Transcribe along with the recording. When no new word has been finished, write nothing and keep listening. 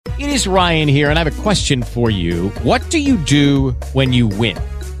It is Ryan here, and I have a question for you. What do you do when you win?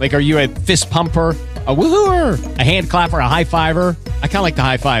 Like, are you a fist pumper, a woohooer, a hand clapper, a high fiver? I kind of like the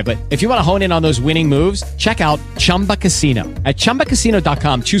high five, but if you want to hone in on those winning moves, check out Chumba Casino. At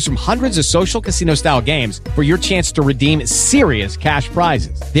ChumbaCasino.com, choose from hundreds of social casino-style games for your chance to redeem serious cash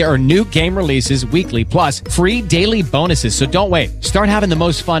prizes. There are new game releases weekly, plus free daily bonuses. So don't wait. Start having the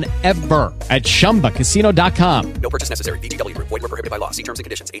most fun ever at ChumbaCasino.com. No purchase necessary. VGW Group. Void where prohibited by law. See terms and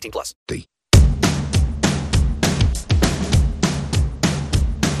conditions. 18 plus.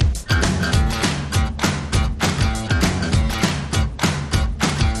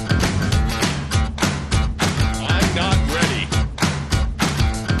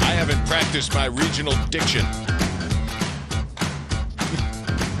 Practice my regional diction.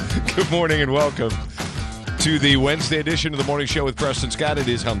 Good morning and welcome to the Wednesday edition of the Morning Show with Preston Scott. It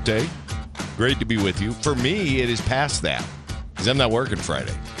is Hump Day. Great to be with you. For me, it is past that because I'm not working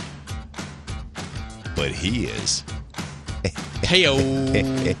Friday. But he is.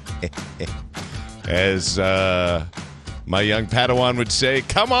 Heyo. As my young Padawan would say,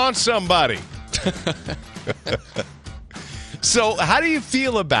 come on, somebody. So how do you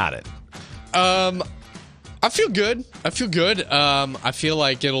feel about it? I feel good. I feel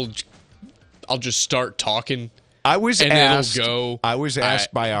like I'll just start talking. I was asked it'll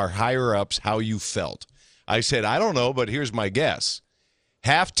by our higher ups how you felt. I said, I don't know, but here's my guess.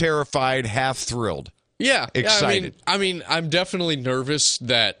 Half terrified, half thrilled. Yeah. Excited. I mean, I'm definitely nervous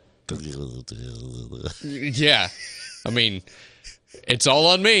that. Yeah. I mean, it's all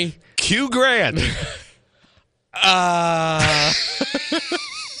on me. Q Grant.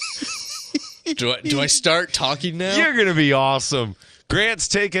 Do I start talking now? You're going to be awesome. Grant's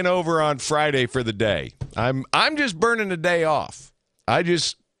taking over on Friday for the day. I'm just burning a day off. I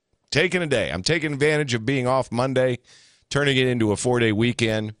just taking a day. I'm taking advantage of being off Monday, turning it into a 4-day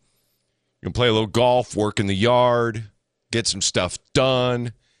weekend. You can play a little golf, work in the yard, get some stuff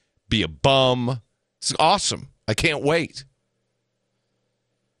done, be a bum. It's awesome. I can't wait.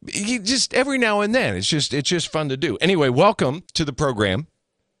 You just every now and then, it's just fun to do. Anyway, welcome to the program.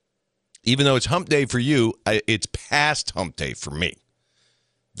 Even though it's Hump Day for you, it's past Hump Day for me.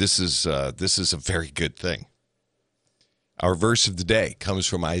 This is a very good thing. Our verse of the day comes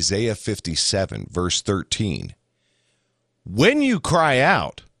from Isaiah 57, verse 13. When you cry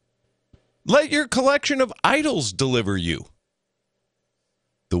out, let your collection of idols deliver you.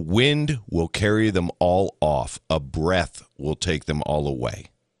 The wind will carry them all off. A breath will take them all away.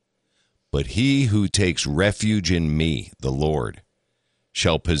 But he who takes refuge in me, the Lord,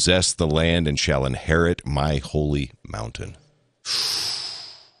 shall possess the land and shall inherit my holy mountain.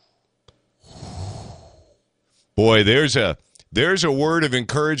 Boy, there's a word of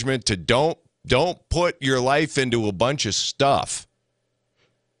encouragement to don't put your life into a bunch of stuff.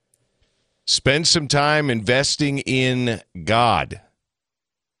 Spend some time investing in God.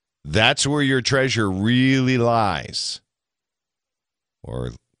 That's where your treasure really lies.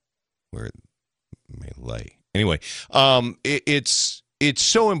 Or where it may lay. Anyway, it's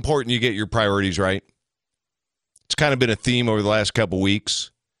so important you get your priorities right. It's kind of been a theme over the last couple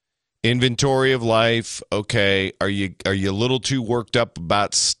weeks. Inventory of life. Okay, are you a little too worked up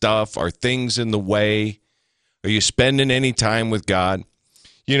about stuff? Are things in the way? Are you spending any time with God?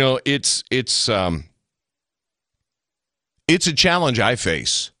 You know, it's a challenge I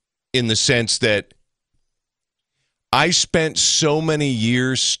face in the sense that I spent so many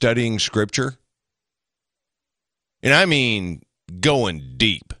years studying Scripture, and I mean going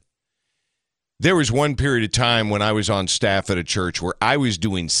deep. There was one period of time when I was on staff at a church where I was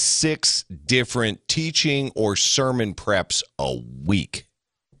doing 6 different teaching or sermon preps a week.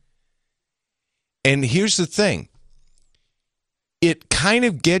 And here's the thing. It kind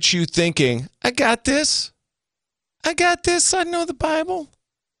of gets you thinking, I got this. I know the Bible.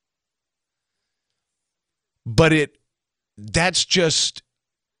 But that's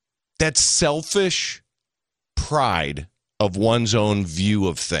selfish pride of one's own view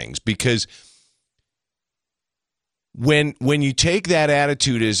of things. Because when you take that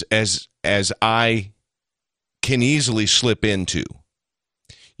attitude as I can easily slip into,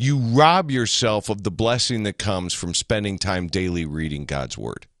 you rob yourself of the blessing that comes from spending time daily reading God's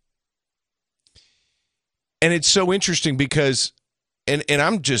Word. And it's so interesting because, and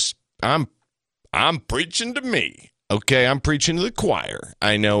I'm preaching to me. Okay, I'm preaching to the choir.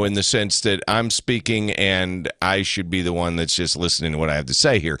 I know in the sense that I'm speaking and I should be the one that's just listening to what I have to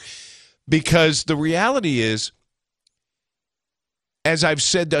say here. Because the reality is, as I've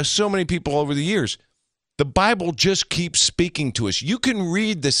said to so many people over the years, the Bible just keeps speaking to us. You can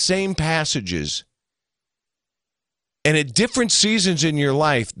read the same passages And at different seasons in your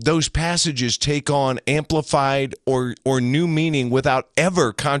life, those passages take on amplified or new meaning without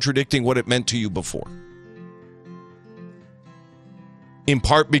ever contradicting what it meant to you before. In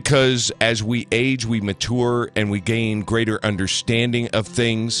part because as we age, we mature and we gain greater understanding of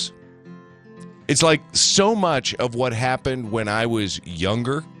things. It's like so much of what happened when I was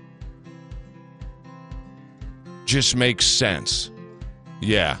younger just makes sense.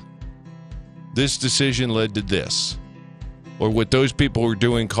 Yeah, this decision led to this. Or what those people were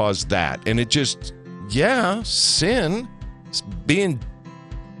doing caused that. And it just, sin. It's being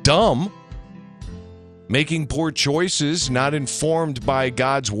dumb. Making poor choices, not informed by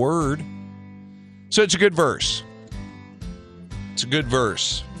God's word. So it's a good verse. It's a good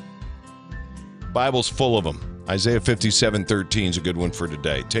verse. Bible's full of them. Isaiah 57:13 is a good one for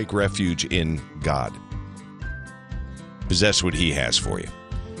today. Take refuge in God. Possess what he has for you.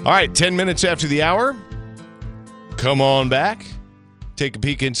 All right, 10 minutes after the hour. Come on back. Take a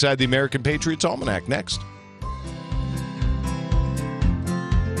peek inside the American Patriots Almanac next.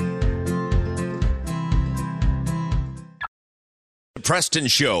 The Preston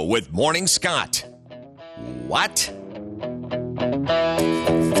Show with Morning Scott. What?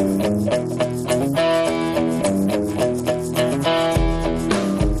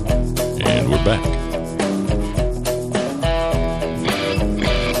 And we're back.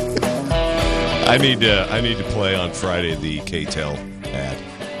 I need to play on Friday the KTEL ad.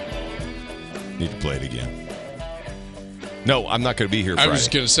 Need to play it again. No, I'm not going to be here Friday. I was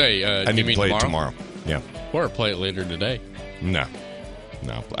going to say, I need to play it tomorrow. Yeah. Or play it later today. No.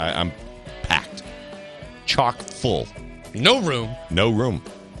 I'm packed. Chock full. No room. No room.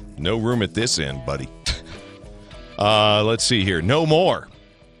 No room at this end, buddy. Let's see here. No more.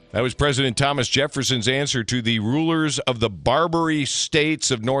 That was President Thomas Jefferson's answer to the rulers of the Barbary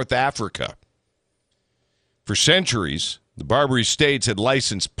states of North Africa. For centuries, the Barbary states had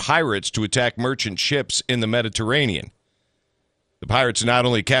licensed pirates to attack merchant ships in the Mediterranean. The pirates not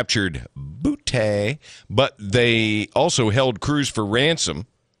only captured booty, but they also held crews for ransom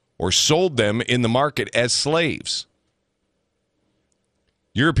or sold them in the market as slaves.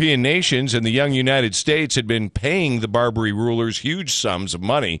 European nations and the young United States had been paying the Barbary rulers huge sums of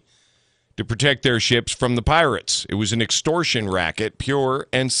money to protect their ships from the pirates. It was an extortion racket, pure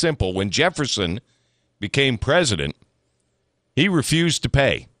and simple. When Jefferson became president, he refused to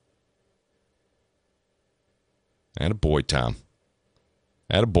pay. Attaboy, Tom.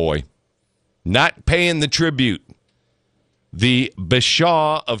 Attaboy. Not paying the tribute. The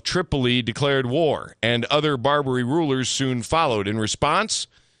Bashaw of Tripoli declared war, and other Barbary rulers soon followed. In response,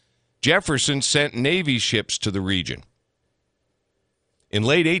 Jefferson sent Navy ships to the region. In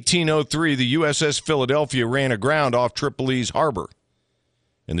late 1803, the USS Philadelphia ran aground off Tripoli's harbor,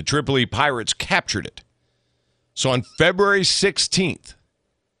 and the Tripoli pirates captured it. So on February 16th,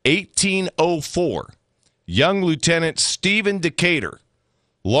 1804, young Lieutenant Stephen Decatur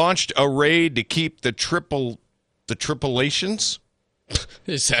launched a raid to keep the Tripolitans?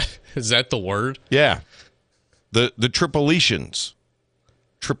 Is that the word? Yeah. The Tripolitans.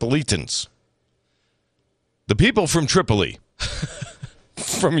 Tripolitans. The people from Tripoli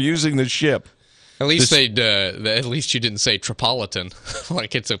from using the ship. At least at least you didn't say Tripolitan,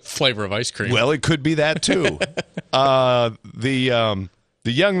 like it's a flavor of ice cream. Well, it could be that too. The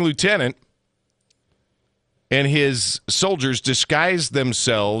young lieutenant and his soldiers disguised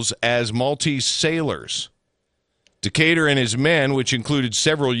themselves as Maltese sailors. Decatur and his men, which included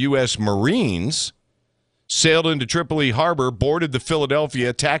several U.S. Marines, sailed into Tripoli harbor, boarded the Philadelphia,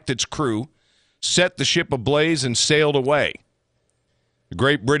 attacked its crew, set the ship ablaze, and sailed away. The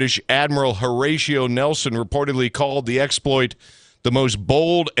great British Admiral Horatio Nelson reportedly called the exploit the most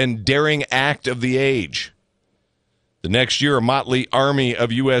bold and daring act of the age. The next year, a motley army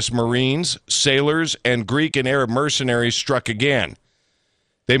of U.S. Marines, sailors, and Greek and Arab mercenaries struck again.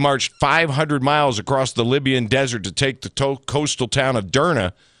 They marched 500 miles across the Libyan desert to take the coastal town of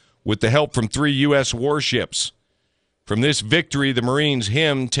Derna with the help from 3 U.S. warships. From this victory, the Marines'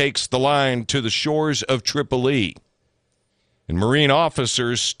 hymn takes the line to the shores of Tripoli. And Marine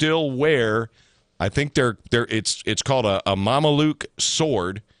officers still wear, I think it's called a Mameluke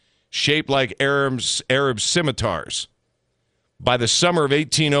sword, shaped like Arab scimitars. By the summer of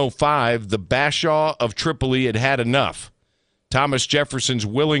 1805, the Bashaw of Tripoli had had enough. Thomas Jefferson's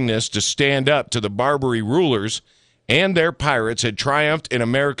willingness to stand up to the Barbary rulers and their pirates had triumphed in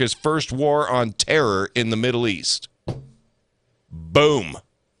America's first war on terror in the Middle East. Boom.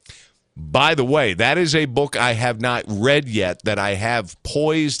 By the way, that is a book I have not read yet that I have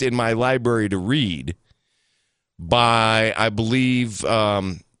poised in my library to read by, I believe,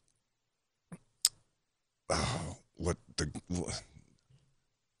 what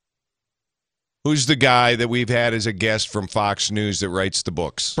Who's the guy that we've had as a guest from Fox News that writes the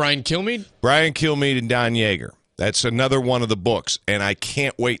books? Brian Kilmeade? Brian Kilmeade and Don Yeager. That's another one of the books, and I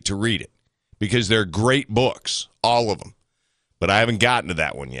can't wait to read it because they're great books, all of them. But I haven't gotten to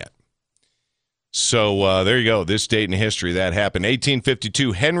that one yet. So there you go. This date in history, that happened.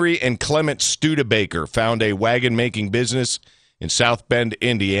 1852, Henry and Clement Studebaker found a wagon-making business in South Bend,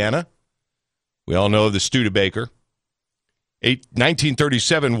 Indiana. We all know of the Studebaker.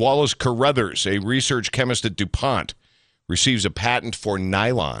 1937, Wallace Carothers, a research chemist at DuPont, receives a patent for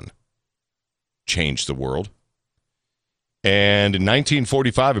nylon. Changed the world. And in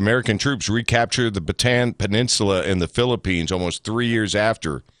 1945, American troops recaptured the Bataan Peninsula in the Philippines almost 3 years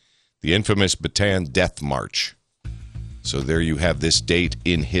after the infamous Bataan Death March. So there you have this date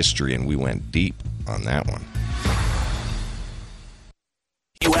in history, and we went deep on that one.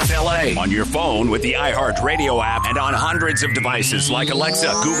 UFLA on your phone with the iHeartRadio app and on hundreds of devices like Alexa,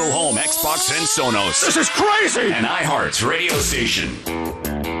 Google Home, Xbox, and Sonos. This is crazy! An iHeart radio station.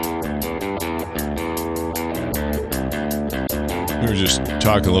 We were just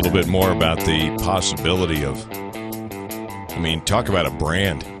talking a little bit more about the possibility of, talk about a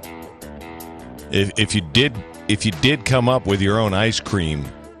brand. If you did come up with your own ice cream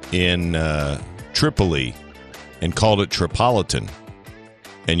in Tripoli and called it Tripolitan,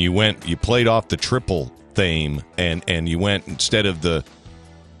 and you played off the triple theme, and you went instead of the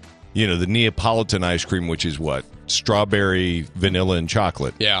Neapolitan ice cream, which is what? Strawberry, vanilla, and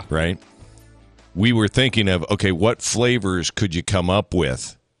chocolate. Yeah. Right? We were thinking of, okay, what flavors could you come up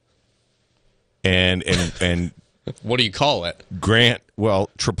with? And what do you call it?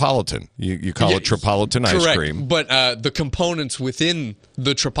 Tripolitan. You call it Tripolitan ice cream. But the components within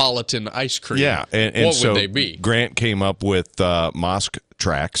the Tripolitan ice cream, yeah, and what so would they be? Grant came up with Mosk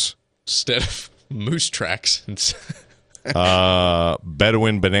Tracks. Instead of Moose Tracks.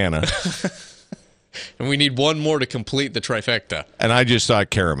 Bedouin Banana. And we need one more to complete the trifecta. And I just thought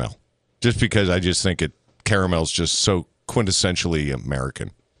caramel. Just because I just think caramel's just so quintessentially American.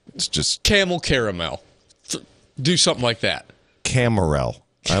 It's just... Camel caramel. Do something like that. Camarel.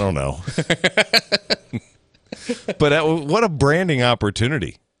 I don't know. But what a branding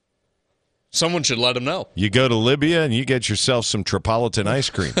opportunity. Someone should let them know. You go to Libya and you get yourself some Tripolitan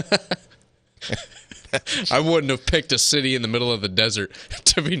ice cream. I wouldn't have picked a city in the middle of the desert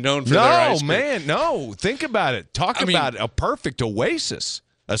to be known for their ice cream. No, man, no. Think about it. Talk about a perfect oasis.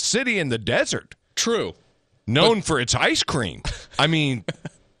 A city in the desert. True. Known for its ice cream. It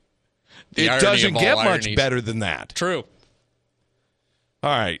doesn't get much better than that. True. All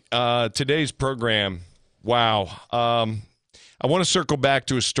right. Today's program, wow. I want to circle back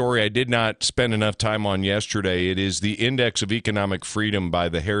to a story I did not spend enough time on yesterday. It is the Index of Economic Freedom by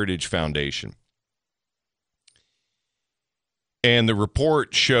the Heritage Foundation. And the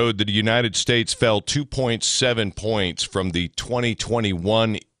report showed that the United States fell 2.7 points from the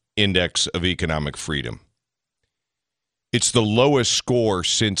 2021 Index of Economic Freedom. It's the lowest score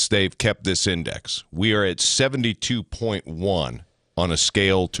since they've kept this index. We are at 72.1 on a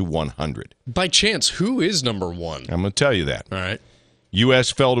scale to 100. By chance, who is number one? I'm going to tell you that. All right. U.S.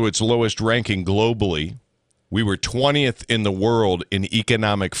 fell to its lowest ranking globally. We were 20th in the world in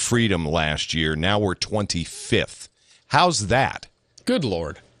economic freedom last year. Now we're 25th. How's that? Good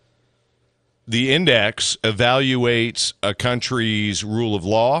Lord. The index evaluates a country's rule of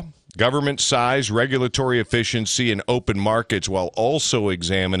law, government size, regulatory efficiency, and open markets, while also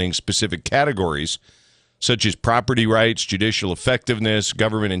examining specific categories such as property rights, judicial effectiveness,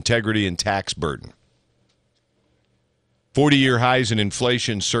 government integrity, and tax burden. 40-year highs in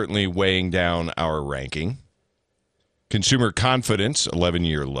inflation certainly weighing down our ranking. Consumer confidence,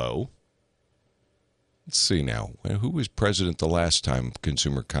 11-year low. Let's see now. Who was president the last time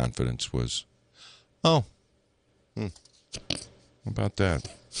consumer confidence was? Oh. How about that?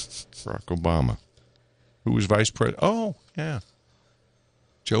 Barack Obama. Who was vice president? Oh, yeah.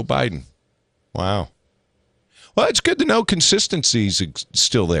 Joe Biden. Wow. Well, it's good to know consistency's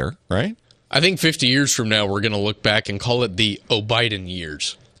still there, right? I think 50 years from now, we're going to look back and call it the O'Biden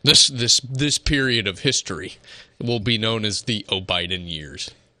years. This period of history will be known as the O'Biden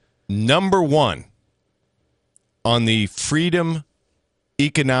years. Number one on the Freedom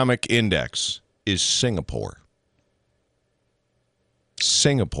Economic Index is Singapore.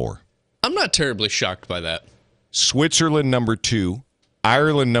 Singapore. I'm not terribly shocked by that. Switzerland, number 2.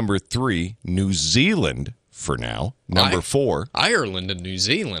 Ireland, number 3. New Zealand, for now, number 4. Ireland and New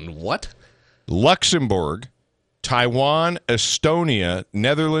Zealand, what? Luxembourg, Taiwan, Estonia,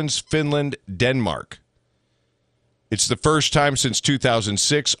 Netherlands, Finland, Denmark. It's the first time since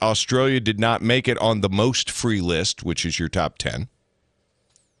 2006 Australia did not make it on the most free list, which is your top 10,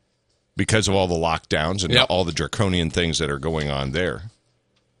 because of all the lockdowns and all the draconian things that are going on there.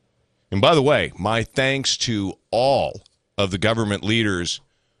 And by the way, my thanks to all of the government leaders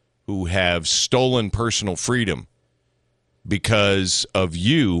who have stolen personal freedom. Because of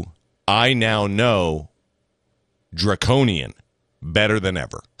you, I now know draconian better than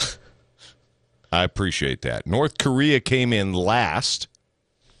ever. I appreciate that. North Korea came in last.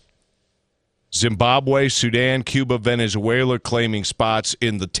 Zimbabwe, Sudan, Cuba, Venezuela claiming spots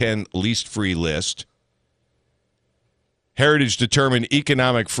in the 10 least free list. Heritage determined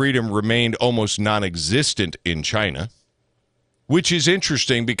economic freedom remained almost non-existent in China, which is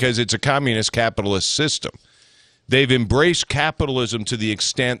interesting because it's a communist capitalist system. They've embraced capitalism to the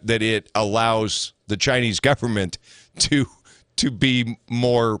extent that it allows the Chinese government to be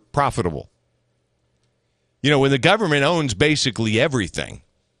more profitable. You know, when the government owns basically everything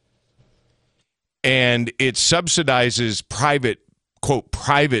and it subsidizes private, quote,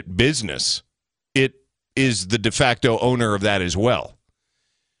 private business, it is the de facto owner of that as well.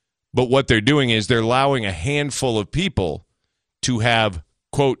 But what they're doing is they're allowing a handful of people to have,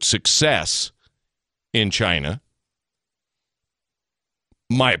 quote, success in China.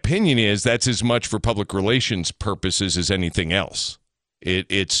 My opinion is that's as much for public relations purposes as anything else.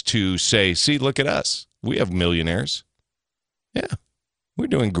 It's to say, see, look at us. We have millionaires. Yeah, we're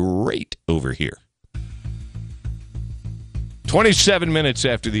doing great over here. 27 minutes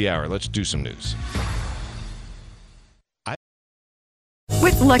after the hour. Let's do some news.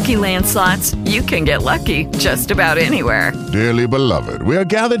 With Lucky Land Slots, you can get lucky just about anywhere. Dearly beloved, we are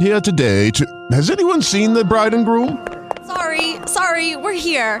gathered here today to... Has anyone seen the bride and groom? Sorry, we're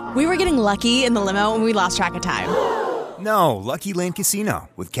here. We were getting lucky in the limo and we lost track of time. No, Lucky Land Casino,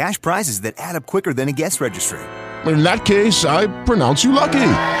 with cash prizes that add up quicker than a guest registry. In that case, I pronounce you lucky.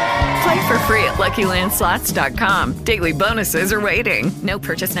 Play for free at LuckyLandSlots.com. Daily bonuses are waiting. No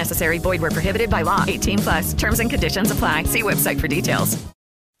purchase necessary. Void where prohibited by law. 18+. Terms and conditions apply. See website for details.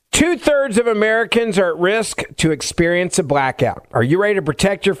 2/3 of Americans are at risk to experience a blackout. Are you ready to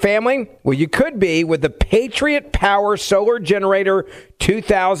protect your family? Well, you could be with the Patriot Power Solar Generator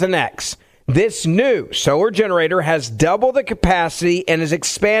 2000X. This new solar generator has double the capacity and is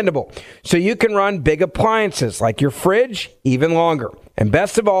expandable, so you can run big appliances like your fridge even longer. And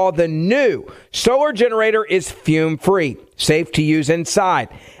best of all, the new solar generator is fume-free, safe to use inside,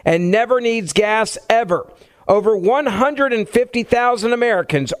 and never needs gas ever. Over 150,000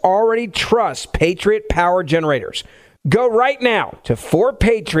 Americans already trust Patriot Power Generators. Go right now to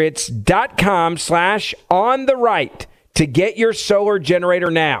 4patriots.com/ontherright to get your solar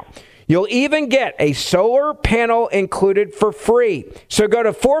generator now. You'll even get a solar panel included for free. So go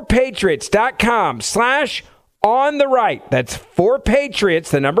to 4patriots.com/ontherright. That's 4patriots,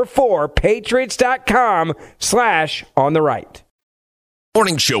 the number 4, patriots.com/ontherright.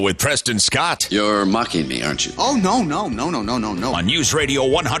 Morning show with Preston Scott. You're mocking me, aren't you? Oh, no. On News Radio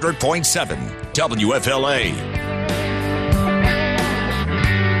 100.7 WFLA.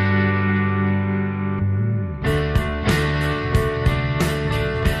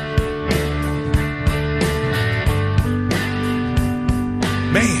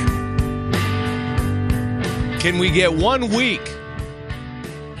 Man, can we get 1 week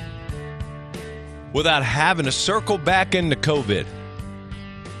without having to circle back into COVID?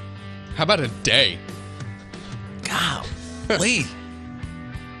 How about a day? Golly.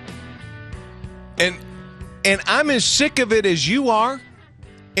 And I'm as sick of it as you are.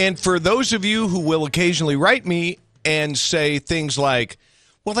 And for those of you who will occasionally write me and say things like,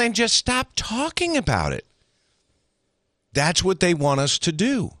 well, then just stop talking about it. That's what they want us to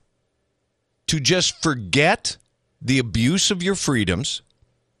do. To just forget the abuse of your freedoms.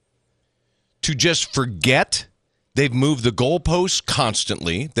 To just forget they've moved the goalposts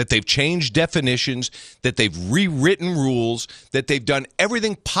constantly, that they've changed definitions, that they've rewritten rules, that they've done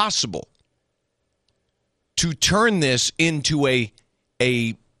everything possible to turn this into a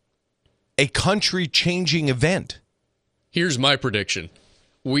country-changing event. Here's my prediction.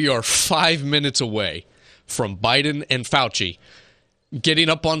 We are 5 minutes away from Biden and Fauci getting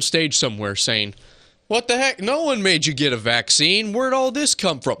up on stage somewhere saying, what the heck? No one made you get a vaccine. Where'd all this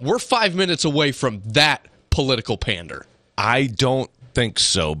come from? We're 5 minutes away from that political pander. I don't think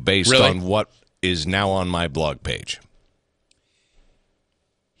so, based on what is now on my blog page.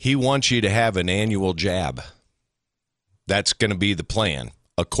 He wants you to have an annual jab. That's going to be the plan,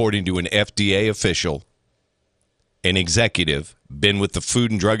 according to an FDA official, an executive, been with the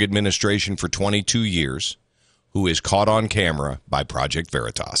Food and Drug Administration for 22 years, who is caught on camera by Project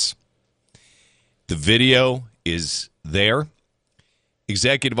Veritas. The video is there.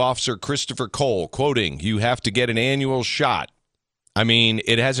 Executive Officer Christopher Cole, quoting, "You have to get an annual shot." I mean,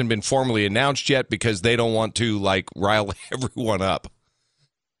 it hasn't been formally announced yet because they don't want to, rile everyone up.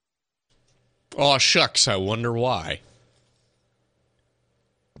 Oh, shucks, I wonder why.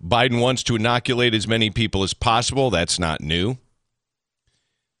 Biden wants to inoculate as many people as possible. That's not new.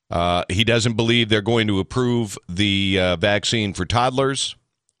 He doesn't believe they're going to approve the vaccine for toddlers.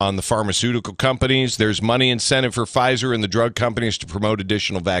 On the pharmaceutical companies, there's money incentive for Pfizer and the drug companies to promote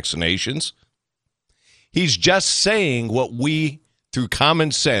additional vaccinations. He's just saying what we, through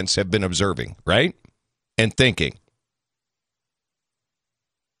common sense, have been observing, right? And thinking.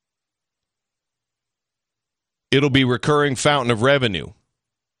 It'll be recurring fountain of revenue.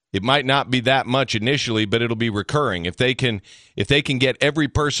 It might not be that much initially, but it'll be recurring. If they can get every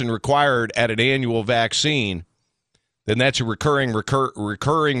person required at an annual vaccine, then that's a recurring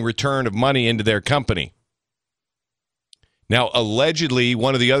return of money into their company. Now, allegedly,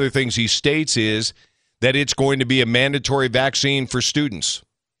 one of the other things he states is that it's going to be a mandatory vaccine for students.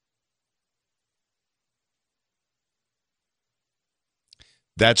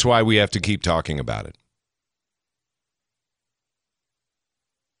 That's why we have to keep talking about it.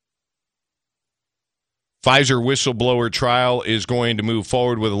 Pfizer whistleblower trial is going to move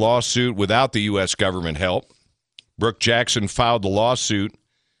forward with a lawsuit without the U.S. government help. Brooke Jackson filed the lawsuit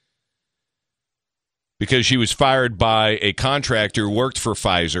because she was fired by a contractor who worked for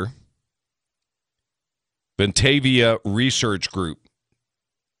Pfizer, Ventavia Research Group.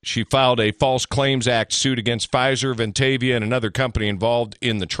 She filed a False Claims Act suit against Pfizer, Ventavia, and another company involved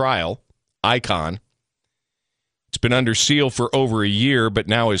in the trial, Icon. It's been under seal for over a year, but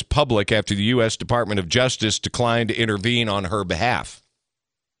now is public after the U.S. Department of Justice declined to intervene on her behalf.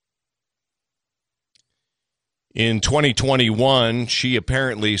 In 2021, she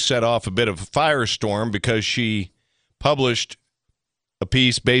apparently set off a bit of a firestorm because she published a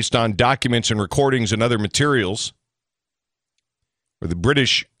piece based on documents and recordings and other materials. Or the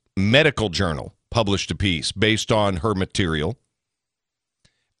British Medical Journal published a piece based on her material.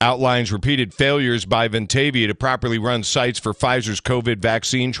 Outlines repeated failures by Ventavia to properly run sites for Pfizer's COVID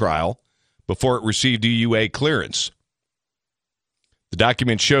vaccine trial before it received EUA clearance. The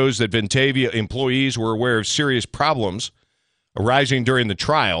document shows that Ventavia employees were aware of serious problems arising during the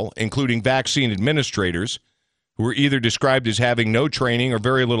trial, including vaccine administrators who were either described as having no training or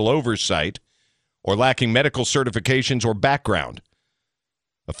very little oversight, or lacking medical certifications or background.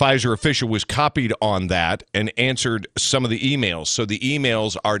 A Pfizer official was copied on that and answered some of the emails, so the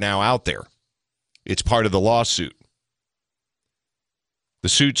emails are now out there. It's part of the lawsuit. The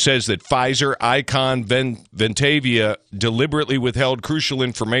suit says that Pfizer, Icon, Ventavia deliberately withheld crucial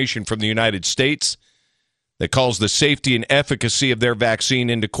information from the United States that calls the safety and efficacy of their vaccine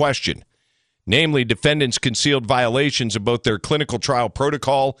into question. Namely, defendants concealed violations of both their clinical trial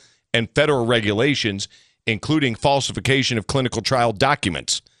protocol and federal regulations, including falsification of clinical trial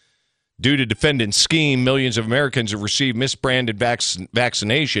documents. Due to defendants' scheme, millions of Americans have received misbranded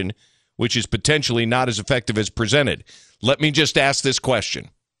vaccination, which is potentially not as effective as presented. Let me just ask this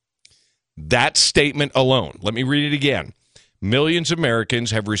question. That statement alone, let me read it again. Millions of Americans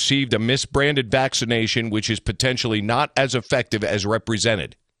have received a misbranded vaccination which is potentially not as effective as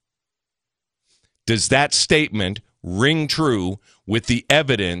represented. Does that statement ring true with the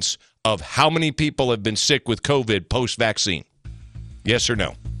evidence of how many people have been sick with COVID post-vaccine? Yes or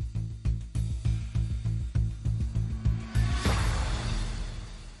no?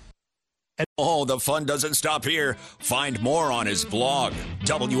 Oh, the fun doesn't stop here. Find more on his blog,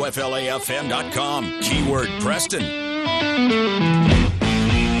 WFLAFM.com. Keyword Preston.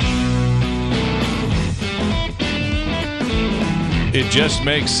 It just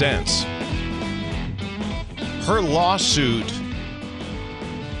makes sense. Her lawsuit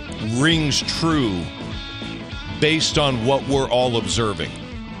rings true based on what we're all observing.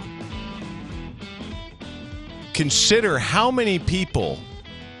 Consider how many people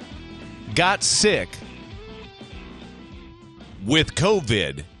got sick with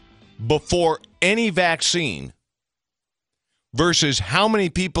COVID before any vaccine versus how many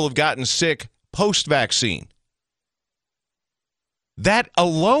people have gotten sick post-vaccine. That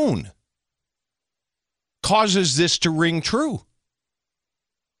alone causes this to ring true.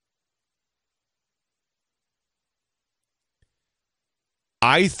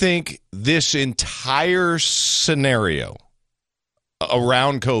 I think this entire scenario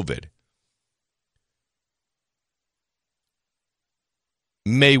around COVID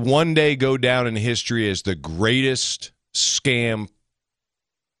may one day go down in history as the greatest scam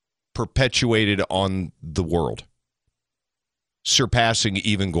perpetuated on the world, surpassing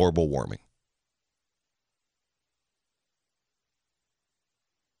even global warming.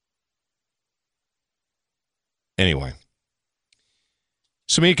 Anyway,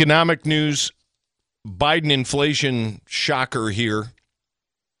 some economic news. Biden inflation shocker here.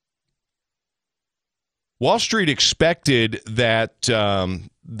 Wall Street expected that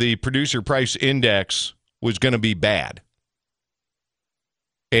the producer price index was going to be bad.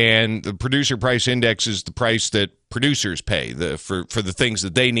 And the producer price index is the price that producers pay for the things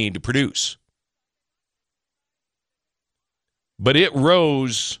that they need to produce. But it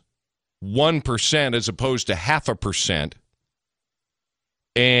rose 1% as opposed to 0.5%.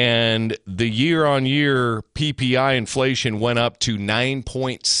 And the year-on-year PPI inflation went up to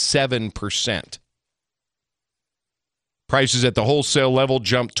 9.7%. Prices at the wholesale level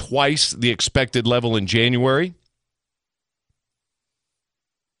jumped twice the expected level in January.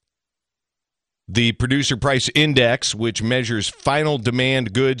 The producer price index, which measures final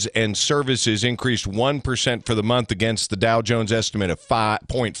demand goods and services, increased 1% for the month against the Dow Jones estimate of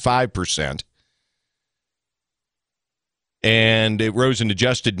 5.5%. And it rose and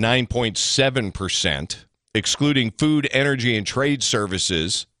adjusted 9.7%, excluding food, energy, and trade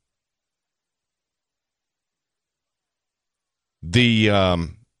services. The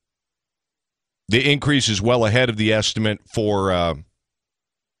increase is well ahead of the estimate for a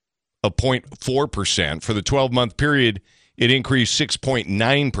 0.4%. For the 12-month period, it increased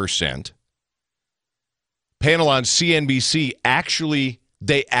 6.9%. Panel on CNBC actually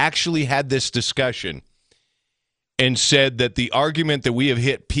had this discussion and said that the argument that we have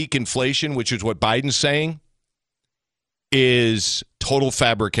hit peak inflation, which is what Biden's saying, is total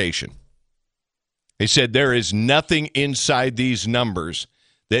fabrication. They said there is nothing inside these numbers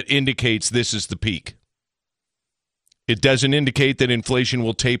that indicates this is the peak. It doesn't indicate that inflation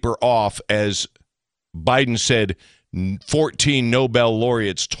will taper off, as Biden said 14 Nobel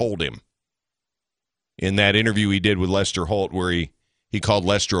laureates told him in that interview he did with Lester Holt, where he called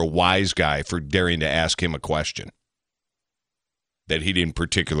Lester a wise guy for daring to ask him a question that he didn't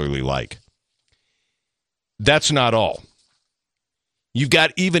particularly like. That's not all. You've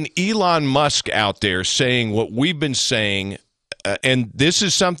got even Elon Musk out there saying what we've been saying, and this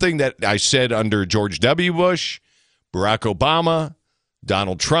is something that I said under George W. Bush, Barack Obama,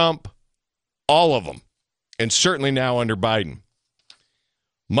 Donald Trump, all of them, and certainly now under Biden.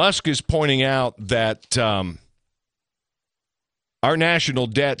 Musk is pointing out that our national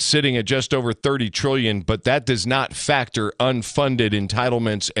debt sitting at just over $30 trillion, but that does not factor unfunded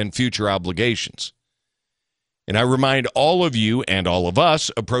entitlements and future obligations. And I remind all of you and all of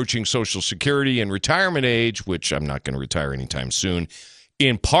us approaching Social Security and retirement age, which I'm not going to retire anytime soon,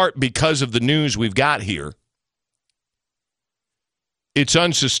 in part because of the news we've got here, it's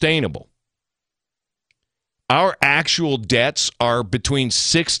unsustainable. Our actual debts are between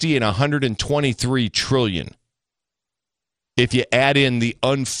 60 and 123 trillion. If you add in the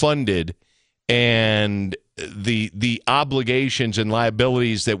unfunded and the obligations and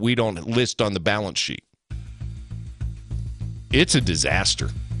liabilities that we don't list on the balance sheet. It's a disaster,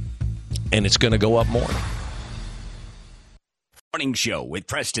 and it's going to go up more. Morning Show with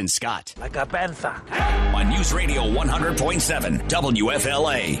Preston Scott. Like a panther. On News Radio 100.7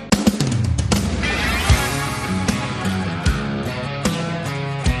 WFLA.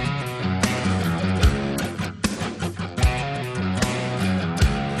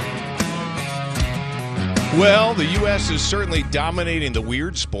 Well, the U.S. is certainly dominating the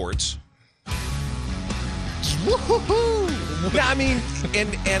weird sports. Woo-hoo-hoo. I mean,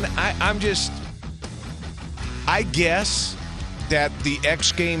 and I guess that the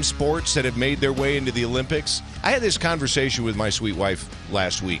X Games sports that have made their way into the Olympics. I had this conversation with my sweet wife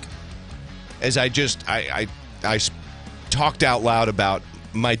last week as I talked out loud about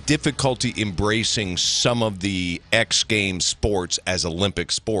my difficulty embracing some of the X Games sports as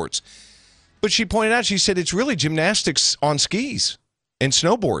Olympic sports. But she pointed out, she said, it's really gymnastics on skis and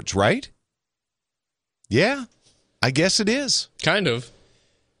snowboards, right? Yeah, I guess it is. Kind of.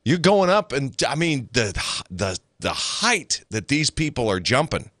 You're going up, and I mean the height that these people are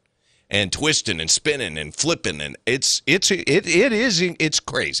jumping and twisting and spinning and flipping, and it's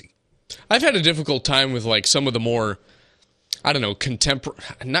crazy. I've had a difficult time with like some of the more, I don't know,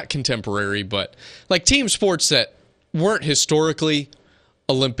 not contemporary, but like team sports that weren't historically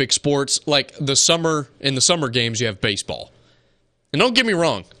Olympic sports. Like in the summer games, you have baseball. And don't get me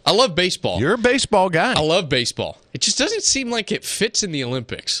wrong, I love baseball. You're a baseball guy. I love baseball. It just doesn't seem like it fits in the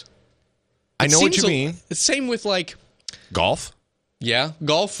Olympics. I know what you mean. The same with like golf. Yeah,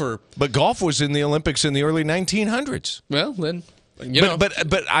 golf. But golf was in the Olympics in the early 1900s. Well, then, you know.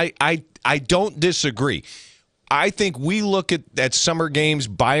 But I don't disagree. I think we look at summer games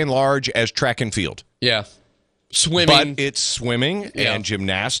by and large as track and field. Yeah. Swimming. But it's swimming and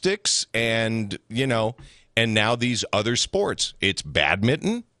gymnastics and and now these other sports. It's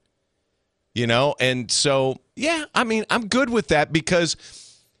badminton, and so, yeah, I mean, I'm good with that because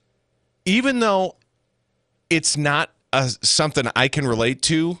even though it's not something I can relate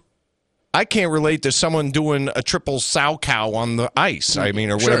to, I can't relate to someone doing a triple sow cow on the ice, or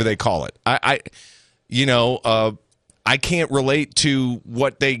whatever they call it. I can't relate to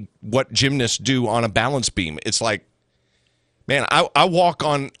what gymnasts do on a balance beam. It's like, man, I walk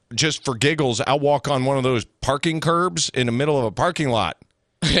on, just for giggles, I'll walk on one of those parking curbs in the middle of a parking lot.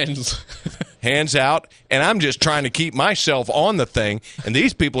 Hands out, and I'm just trying to keep myself on the thing, and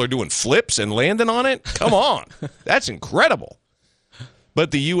these people are doing flips and landing on it? Come on. That's incredible.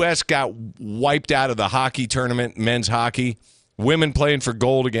 But the U.S. got wiped out of the hockey tournament, men's hockey. Women playing for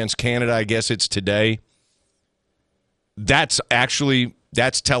gold against Canada, I guess it's today. That's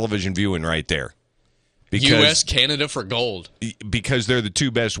television viewing right there. U.S., Canada for gold. Because they're the two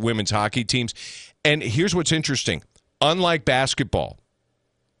best women's hockey teams. And here's what's interesting. Unlike basketball,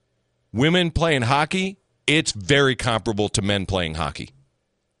 women playing hockey, it's very comparable to men playing hockey.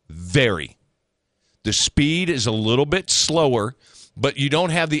 Very. The speed is a little bit slower, but you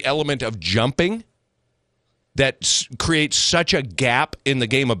don't have the element of jumping that creates such a gap in the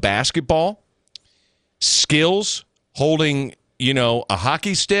game of basketball. Skills, holding, a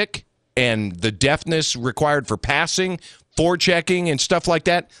hockey stick, and the deftness required for passing, forechecking, and stuff like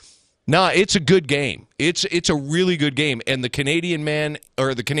that. No, it's a good game. It's a really good game, and the Canadian men,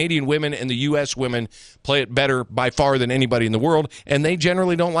 or the Canadian women and the U.S. women play it better by far than anybody in the world, and they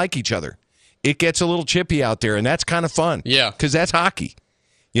generally don't like each other. It gets a little chippy out there, and that's kind of fun. Yeah. Because that's hockey.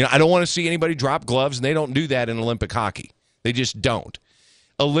 I don't want to see anybody drop gloves, and they don't do that in Olympic hockey. They just don't.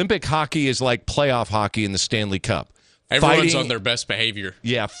 Olympic hockey is like playoff hockey in the Stanley Cup. Everyone's on their best behavior.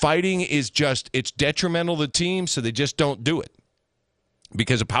 Yeah, fighting is it's detrimental to the team, so they just don't do it.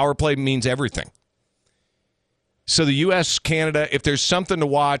 Because a power play means everything. So the U.S., Canada, if there's something to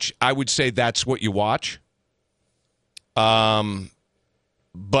watch, I would say that's what you watch.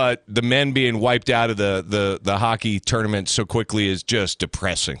 But the men being wiped out of the hockey tournament so quickly is just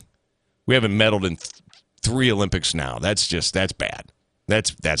depressing. We haven't medaled in 3 Olympics now. That's bad.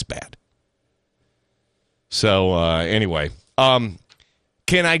 That's bad. So anyway, can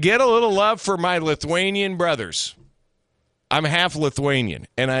I get a little love for my Lithuanian brothers? I'm half Lithuanian,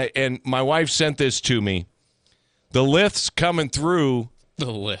 and my wife sent this to me. The Liths coming through.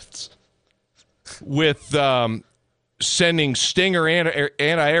 The Liths. With sending Stinger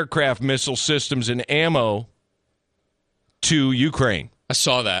anti-aircraft missile systems and ammo to Ukraine. I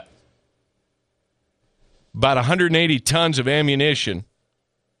saw that. About 180 tons of ammunition.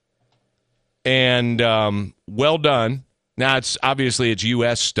 And well done. Now, it's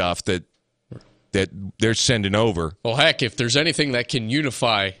U.S. stuff that they're sending over. Well, heck, if there's anything that can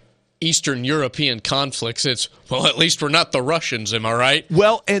unify Eastern European conflicts, it's, at least we're not the Russians, am I right?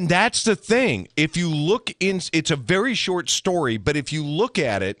 Well, and that's the thing. If you look it's a very short story, but if you look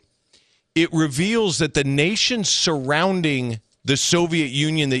at it, it reveals that the nations surrounding the Soviet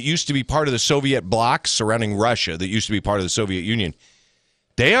Union that used to be part of the Soviet bloc, surrounding Russia that used to be part of the Soviet Union,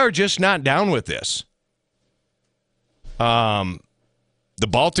 they are just not down with this. The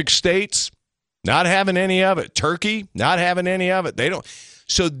Baltic states, not having any of it. Turkey, not having any of it. They don't.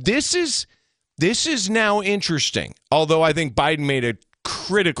 So this is now interesting. Although I think Biden made a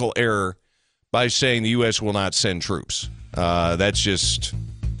critical error by saying the U.S. will not send troops. That's just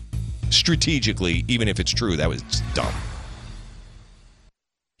strategically, even if it's true, that was dumb.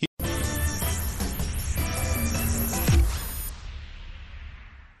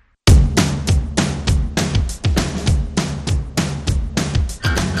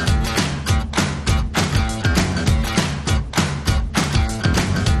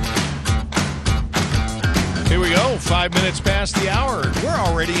 Here we go, 5 minutes past the hour. We're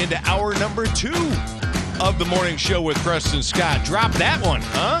already into hour number 2 of the morning show with Preston Scott. Drop that one,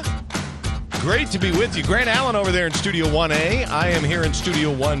 huh? Great to be with you. Grant Allen over there in Studio 1A. I am here in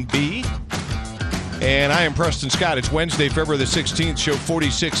Studio 1B. And I am Preston Scott. It's Wednesday, February the 16th, show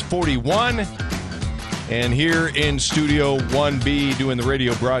 4641. And here in Studio 1B doing the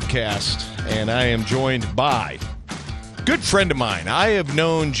radio broadcast. And I am joined by a good friend of mine. I have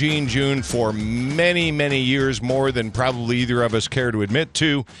known Gene June for many, many years, more than probably either of us care to admit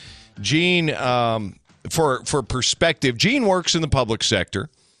to. Gene, for perspective, Gene works in the public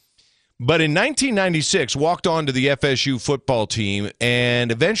sector. But in 1996, walked onto the FSU football team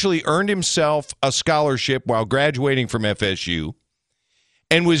and eventually earned himself a scholarship while graduating from FSU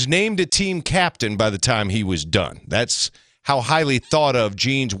and was named a team captain by the time he was done. That's how highly thought of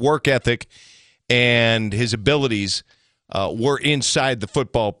Gene's work ethic and his abilities were inside the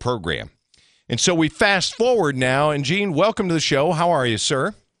football program. And so we fast forward now. And, Gene, welcome to the show. How are you,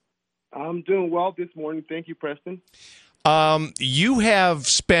 sir? I'm doing well this morning. Thank you, Preston. You have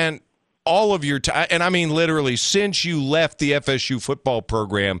spent all of your time, and I mean literally since you left the FSU football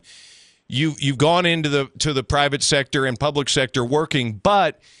program, you've gone into the private sector and public sector working,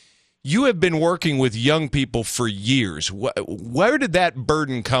 but you have been working with young people for years. Where did that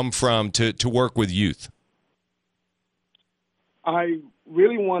burden come from to work with youth? I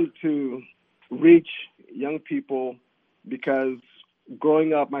really wanted to reach young people because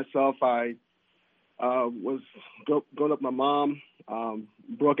growing up myself, I was growing up with my mom,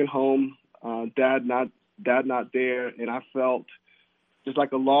 broken home, dad not there, and I felt just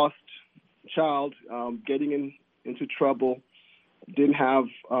like a lost child, getting into trouble, didn't have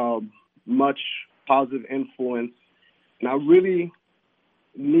much positive influence, and I really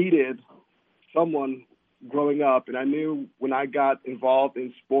needed someone growing up, and I knew when I got involved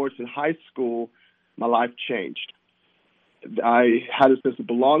in sports in high school, my life changed. I had a sense of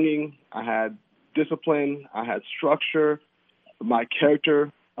belonging, I had discipline, I had structure, my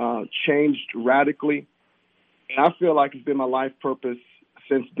character changed radically, and I feel like it's been my life purpose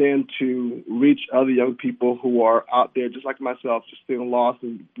since then to reach other young people who are out there just like myself, just feeling lost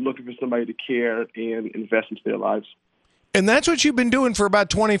and looking for somebody to care and invest into their lives. And that's what you've been doing for about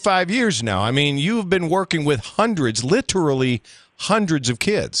 25 years now. I mean, you've been working with hundreds, literally hundreds of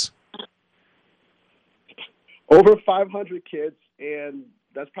kids. Over 500 kids, and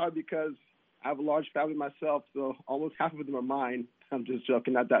that's probably because I have a large family myself, so almost half of them are mine. I'm just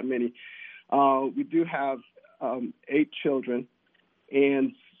joking, not that many. We do have 8 children,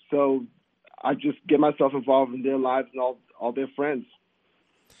 and so I just get myself involved in their lives and all their friends.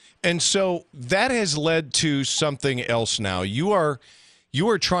 And so that has led to something else now. You are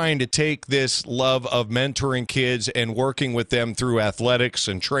trying to take this love of mentoring kids and working with them through athletics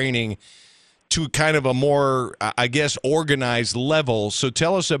and training to kind of a more, I guess, organized level. So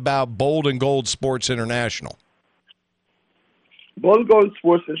tell us about Bold and Gold Sports International. Bold and Gold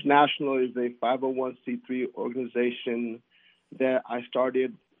Sports International is a 501c3 organization that I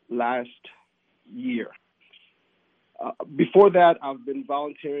started last year. Before that, I've been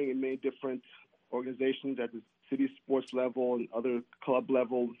volunteering in many different organizations at the city sports level and other club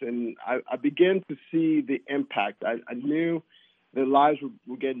levels, and I began to see the impact. I knew their lives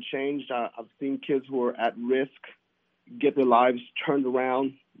were getting changed. I've seen kids who are at risk get their lives turned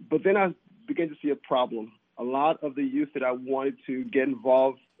around, but then I began to see a problem. A lot of the youth that I wanted to get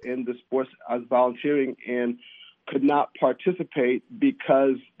involved in the sports I was volunteering in could not participate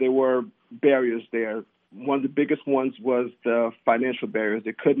because there were barriers there. One of the biggest ones was the financial barriers.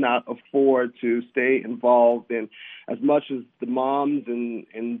 They could not afford to stay involved, and as much as the moms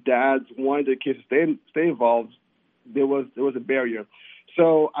and dads wanted their kids to stay involved, there was a barrier.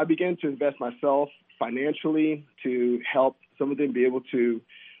 So I began to invest myself financially to help some of them be able to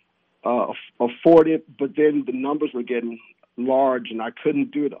afford it, but then the numbers were getting large, and I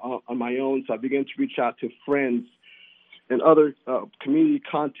couldn't do it on my own, so I began to reach out to friends and other community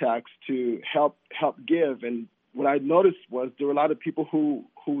contacts to help give. And what I noticed was there were a lot of people who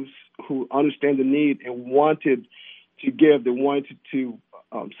understand the need and wanted to give. They wanted to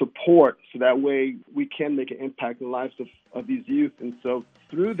support, so that way we can make an impact in the lives of these youth. And so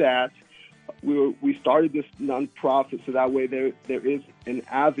through that, we started this nonprofit, so that way there is an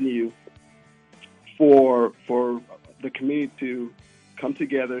avenue for the community to come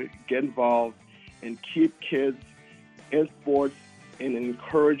together, get involved, and keep kids in sports in an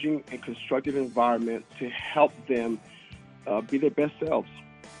encouraging and constructive environment to help them be their best selves.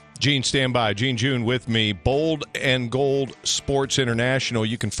 Gene, stand by. Gene June with me. Bold and Gold Sports International.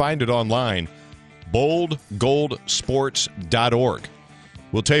 You can find it online, boldgoldsports.org.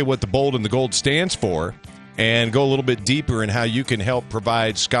 We'll tell you what the Bold and the Gold stands for and go a little bit deeper in how you can help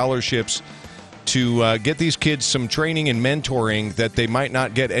provide scholarships to get these kids some training and mentoring that they might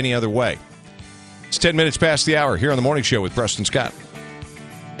not get any other way. It's 10 minutes past the hour here on The Morning Show with Preston Scott.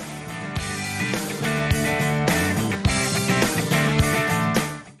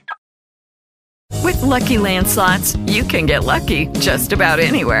 With Lucky Land Slots, you can get lucky just about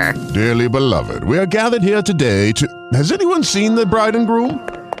anywhere. Dearly beloved, we are gathered here today to... Has anyone seen the bride and groom?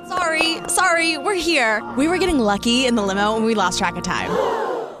 Sorry, we're here. We were getting lucky in the limo and we lost track of time.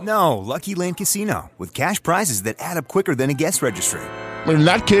 No, Lucky Land Casino, with cash prizes that add up quicker than a guest registry. In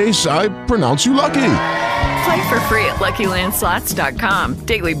that case, I pronounce you lucky. Play for free at LuckyLandSlots.com.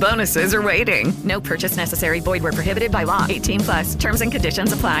 Daily bonuses are waiting. No purchase necessary. Void where prohibited by law. 18+. Terms and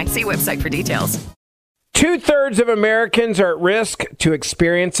conditions apply. See website for details. 2/3 of Americans are at risk to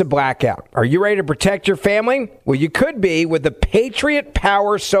experience a blackout. Are you ready to protect your family? Well, you could be with the Patriot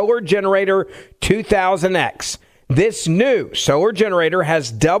Power Solar Generator 2000X. This new solar generator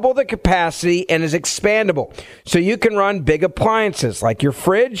has double the capacity and is expandable, so you can run big appliances like your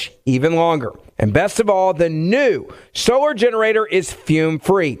fridge even longer. And best of all, the new solar generator is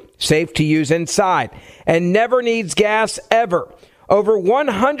fume-free, safe to use inside, and never needs gas ever. Over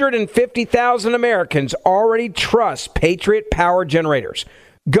 150,000 Americans already trust Patriot Power Generators.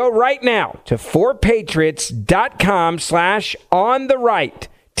 Go right now to 4patriots.com/ontherright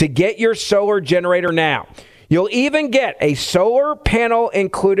to get your solar generator now. You'll even get a solar panel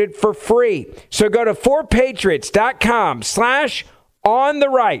included for free. So go to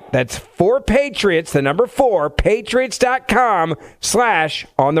 4patriots.com/ontherright. That's 4patriots, the number 4,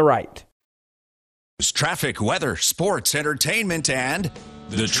 patriots.com/ontherright. Traffic, weather, sports, entertainment, and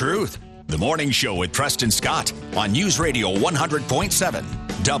the truth. The Morning Show with Preston Scott on News Radio 100.7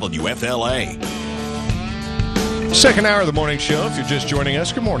 WFLA. Second hour of the morning show. If you're just joining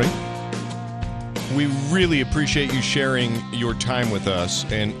us, good morning. We really appreciate you sharing your time with us,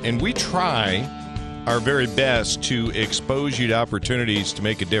 and we try our very best to expose you to opportunities to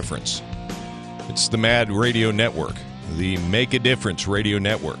make a difference. It's the MAD Radio Network, the Make a Difference Radio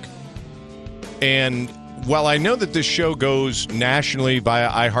Network. And while I know that this show goes nationally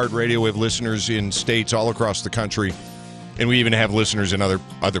via iHeartRadio, we have listeners in states all across the country, and we even have listeners in other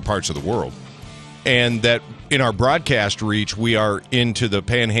parts of the world. And that in our broadcast reach, we are into the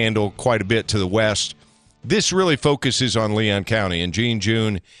Panhandle quite a bit to the west. This really focuses on Leon County, and Gene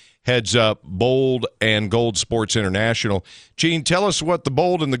June heads up Bold and Gold Sports International. Gene, tell us what the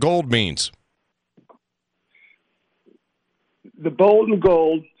Bold and the Gold means. The Bold and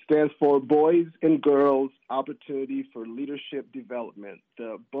Gold stands for Boys and Girls Opportunity for Leadership Development.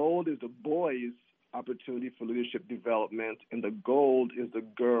 The Bold is the boys' opportunity for leadership development, and the Gold is the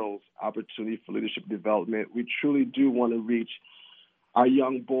girls' opportunity for leadership development. We truly do want to reach our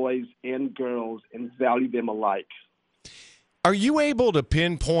young boys and girls and value them alike. Are you able to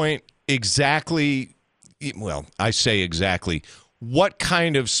pinpoint exactly, well, I say exactly, what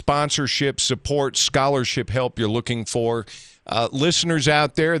kind of sponsorship, support, scholarship help you're looking for? Listeners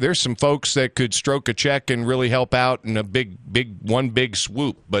out there, there's some folks that could stroke a check and really help out in a big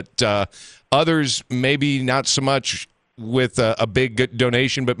swoop, but others maybe not so much with a big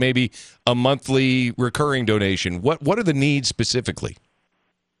donation, but maybe a monthly recurring donation. What are the needs specifically?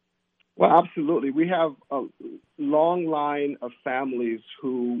 Well, absolutely. We have a long line of families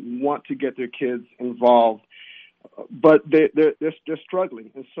who want to get their kids involved, but they're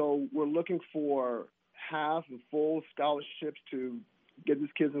struggling, and so we're looking for half and full scholarships to get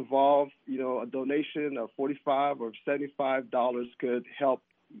these kids involved. You know, a donation of $45 or $75 could help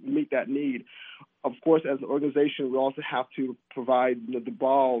meet that need. Of course, as an organization, we also have to provide the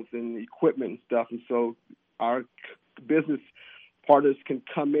balls and equipment and stuff, and so our business partners can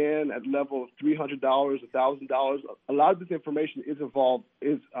come in at level of $300, $1,000. A lot of this information is on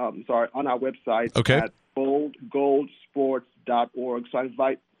our website at boldgoldsports.org. So I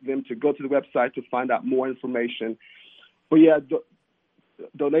invite them to go to the website to find out more information. But yeah,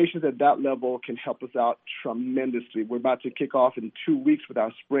 donations at that level can help us out tremendously. We're about to kick off in 2 weeks with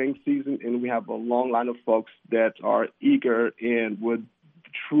our spring season, and we have a long line of folks that are eager and would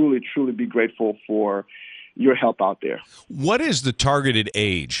truly, truly be grateful for your help out there. What is the targeted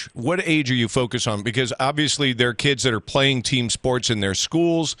age? What age are you focused on? Because obviously there are kids that are playing team sports in their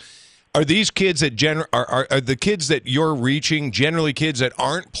schools. Are these kids that are the kids that you're reaching generally kids that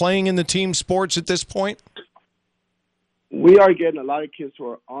aren't playing in the team sports at this point? We are getting a lot of kids who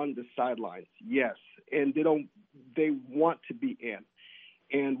are on the sidelines, yes, and they want to be in.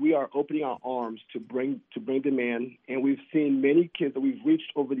 And we are opening our arms to bring them in. And we've seen many kids that we've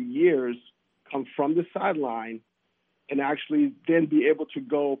reached over the years come from the sideline and actually then be able to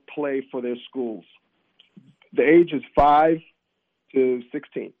go play for their schools. The age is 5 to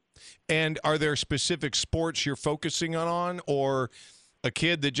 16. And are there specific sports you're focusing on, or a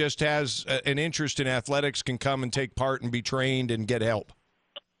kid that just has an interest in athletics can come and take part and be trained and get help?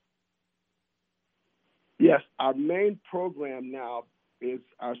 Yes, our main program now is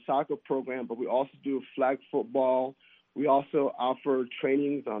our soccer program, but we also do flag football. We also offer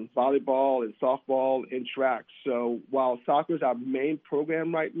trainings on volleyball and softball and track. So while soccer is our main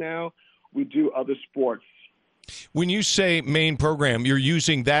program right now, we do other sports. When you say main program, you're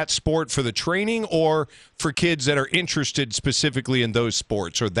using that sport for the training or for kids that are interested specifically in those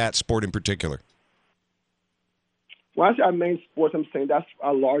sports or that sport in particular? When I say our main sports, I'm saying that's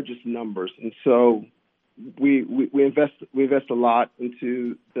our largest numbers. And so we invest a lot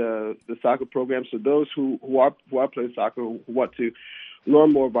into the soccer program. So those who are playing soccer, who want to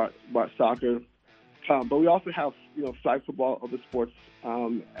learn more about soccer, but we also have flag football, other sports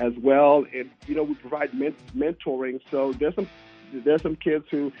as well, and we provide mentoring. So there's some kids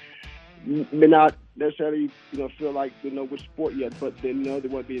who may not necessarily feel like they know which sport yet, but they know they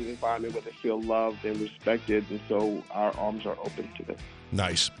want to be in an environment where they feel loved and respected, and so our arms are open to them.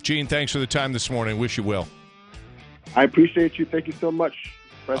 Nice. Gene, thanks for the time this morning. Wish you well. I appreciate you. Thank you so much,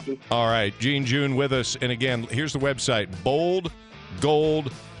 Preston. All right. Gene June with us. And again, here's the website, Bold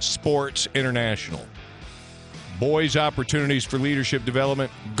Gold Sports International. Boys' opportunities for leadership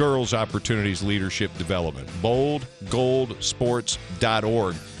development, girls' opportunities leadership development.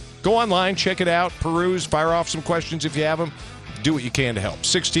 BoldGoldSports.org. Go online, check it out, peruse, fire off some questions if you have them. Do what you can to help.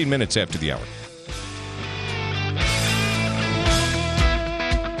 16 minutes after the hour.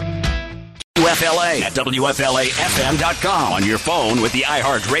 WFLA at WFLAFM.com. On your phone with the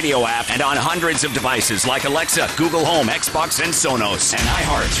iHeartRadio app and on hundreds of devices like Alexa, Google Home, Xbox, and Sonos. And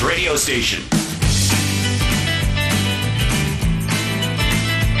iHeart's radio station.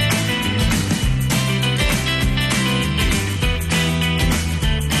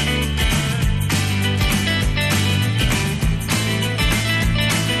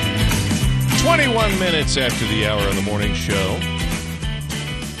 Minutes after the hour of the morning show.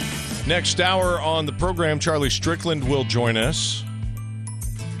 Next hour on the program, Charlie Strickland will join us.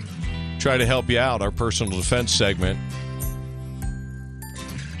 Try to help you out, our personal defense segment.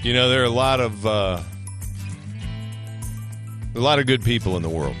 There are a lot of good people in the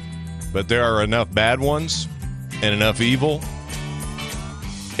world, but there are enough bad ones and enough evil.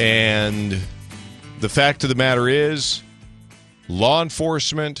 And the fact of the matter is, law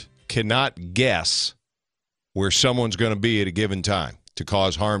enforcement cannot guess where someone's going to be at a given time to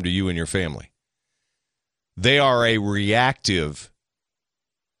cause harm to you and your family. They are a reactive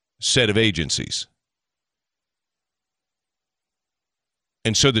set of agencies.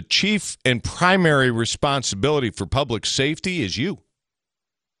 And so the chief and primary responsibility for public safety is you.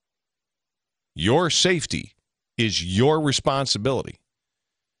 Your safety is your responsibility.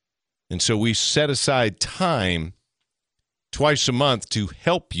 And so we set aside time twice a month to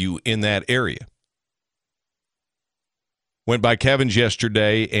help you in that area. Went by Kevin's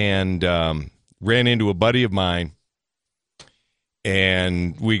yesterday and ran into a buddy of mine,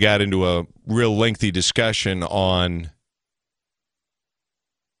 and we got into a real lengthy discussion on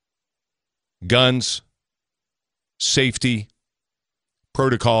guns, safety,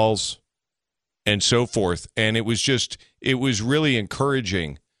 protocols, and so forth. And it was really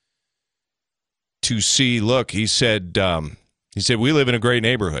encouraging to see, look, he said, we live in a great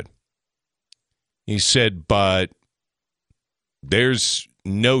neighborhood. He said, but there's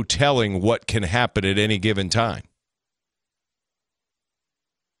no telling what can happen at any given time.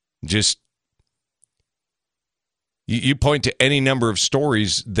 Just, you point to any number of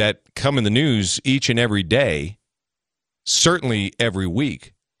stories that come in the news each and every day, certainly every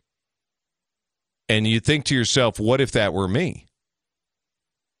week, and you think to yourself, what if that were me?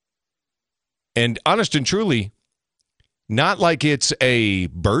 And honest and truly, not like it's a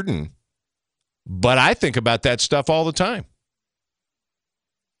burden, but I think about that stuff all the time.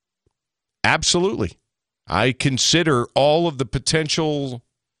 Absolutely. I consider all of the potential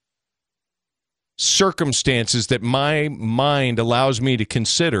circumstances that my mind allows me to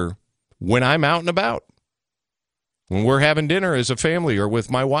consider when I'm out and about. When we're having dinner as a family or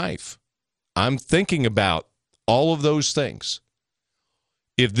with my wife, I'm thinking about all of those things.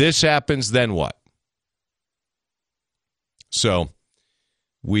 If this happens, then what? So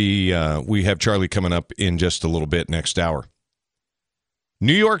we have Charlie coming up in just a little bit next hour.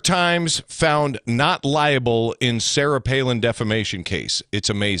 New York Times found not liable in Sarah Palin defamation case.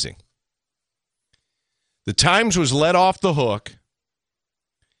 It's amazing. The Times was let off the hook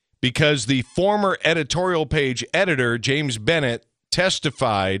because the former editorial page editor, James Bennett,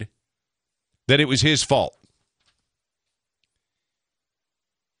 testified that it was his fault.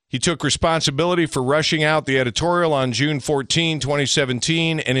 He took responsibility for rushing out the editorial on June 14,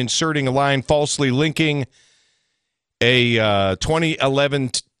 2017, and inserting a line falsely linking a 2011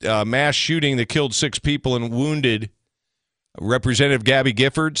 mass shooting that killed 6 people and wounded Representative Gabby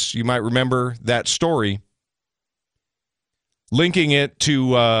Giffords. You might remember that story. Linking it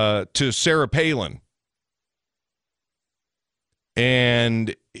to Sarah Palin.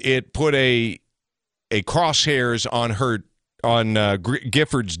 And it put a crosshairs on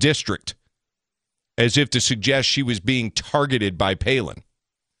Giffords' district, as if to suggest she was being targeted by Palin.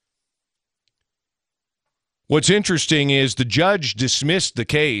 What's interesting is the judge dismissed the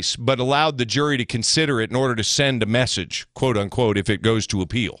case but allowed the jury to consider it in order to send a message, quote unquote, if it goes to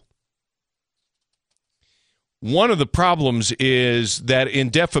appeal. One of the problems is that in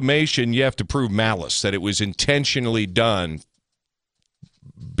defamation, you have to prove malice, that it was intentionally done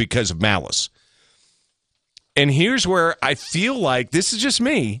because of malice. And here's where I feel like, this is just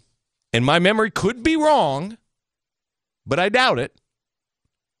me, and my memory could be wrong, but I doubt it.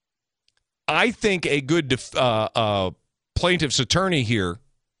 I think a good plaintiff's attorney here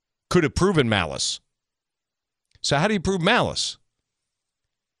could have proven malice. So how do you prove malice?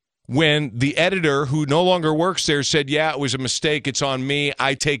 When the editor, who no longer works there, said, yeah, it was a mistake, it's on me,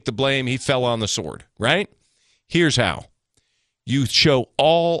 I take the blame, he fell on the sword, right? Here's how. You show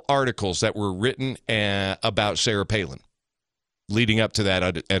all articles that were written about Sarah Palin leading up to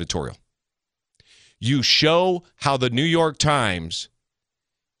that editorial. You show how the New York Times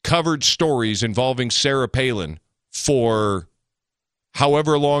covered stories involving Sarah Palin for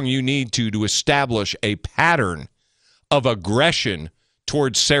however long you need to establish a pattern of aggression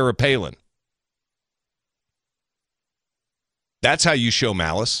towards Sarah Palin. That's how you show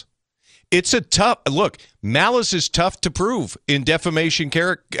malice. It's a tough look. Malice is tough to prove in defamation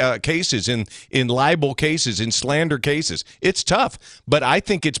cases, in libel cases, in slander cases. It's tough, but I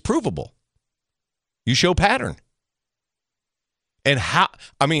think it's provable. You show pattern. And how?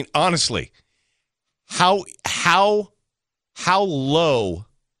 I mean, honestly, how low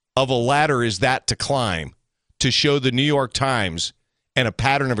of a ladder is that to climb to show the New York Times and a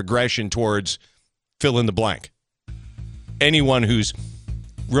pattern of aggression towards fill in the blank? Anyone who's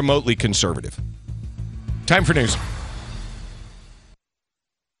remotely conservative. Time for news.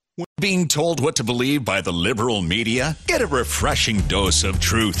 Being told what to believe by the liberal media? Get a refreshing dose of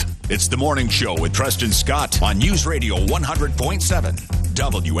truth. It's The Morning Show with Preston Scott on News Radio 100.7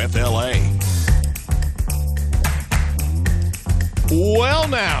 WFLA. Well,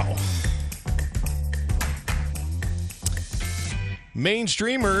 now,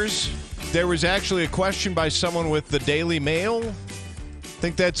 mainstreamers, there was actually a question by someone with the Daily Mail. I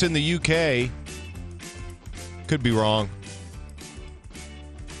think that's in the UK. Could be wrong.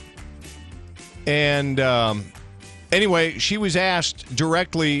 And anyway, she was asked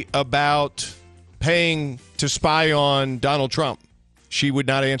directly about paying to spy on Donald Trump. She would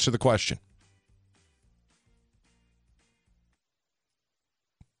not answer the question.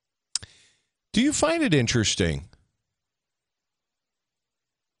 Do you find it interesting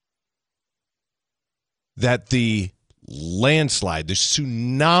that the landslide, the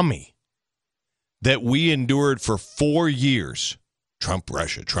tsunami that we endured for 4 years, Trump,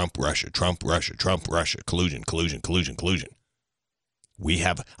 Russia, Trump, Russia, Trump, Russia, Trump, Russia, collusion.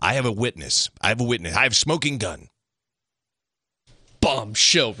 I have a witness. I have smoking gun.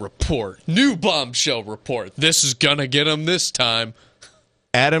 Bombshell report. New bombshell report. This is gonna get him this time.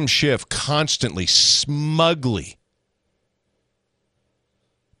 Adam Schiff constantly, smugly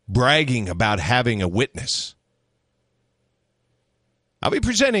bragging about having a witness. I'll be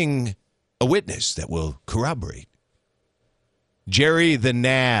presenting a witness that will corroborate. Jerry the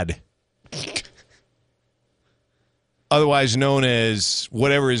Nad, otherwise known as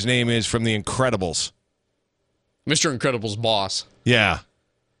whatever his name is from The Incredibles. Mr. Incredible's boss. Yeah.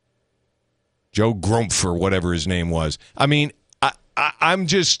 Joe Grumpf or whatever his name was. I mean, I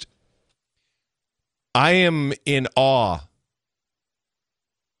am in awe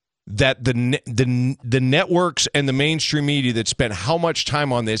that the networks and the mainstream media that spent how much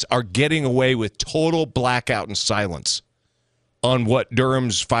time on this are getting away with total blackout and silence on what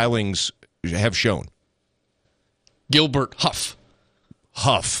Durham's filings have shown. Gilbert Huff.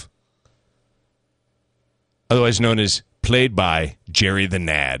 Otherwise known as played by Jerry the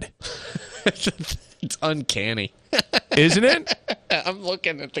Nad. It's uncanny. Isn't it? I'm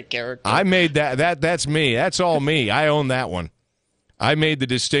looking at the character. I made that's me. That's all me. I own that one. I made the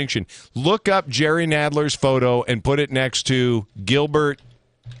distinction. Look up Jerry Nadler's photo and put it next to Gilbert.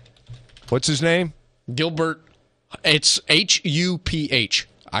 What's his name? Gilbert. It's Hupph.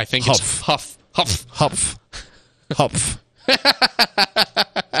 I think Huff. It's Huff.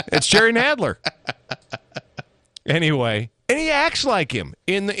 It's Jerry Nadler. Anyway, and he acts like him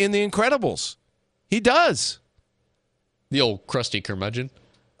in the Incredibles. He does. The old crusty curmudgeon.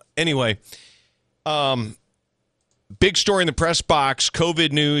 Anyway, big story in the press box,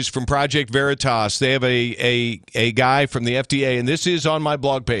 COVID news from Project Veritas. They have a guy from the FDA, and this is on my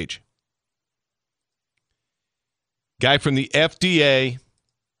blog page. Guy from the FDA,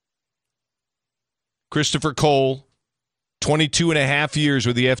 Christopher Cole, 22 and a half years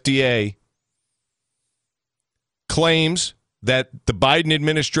with the FDA, claims that the Biden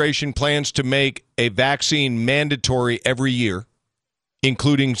administration plans to make a vaccine mandatory every year,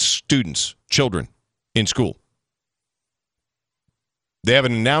 including students, children in school. They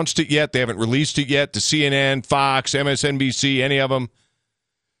haven't announced it yet. They haven't released it yet to CNN, Fox, MSNBC, any of them.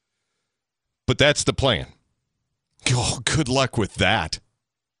 But that's the plan. Oh, good luck with that.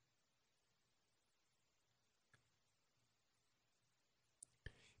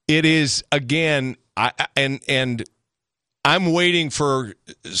 It is, again, and I'm waiting for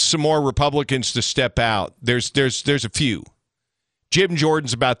some more Republicans to step out. There's a few. Jim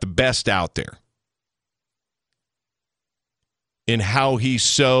Jordan's about the best out there in how he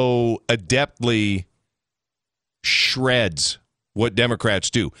so adeptly shreds what Democrats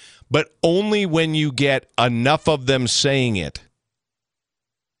do. But only when you get enough of them saying it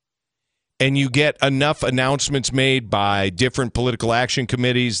and you get enough announcements made by different political action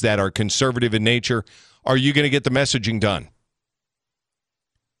committees that are conservative in nature, are you going to get the messaging done.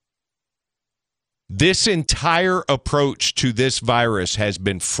 This entire approach to this virus has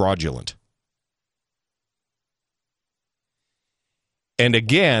been fraudulent. And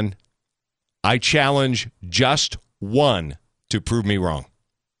again, I challenge just one to prove me wrong.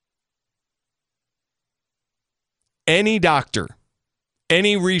 Any doctor,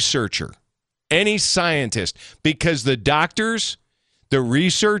 any researcher, any scientist, because the doctors, the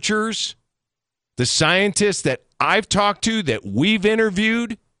researchers, the scientists that I've talked to, that we've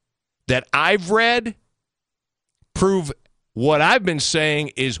interviewed, that I've read, prove what I've been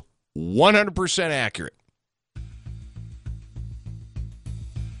saying is 100% accurate.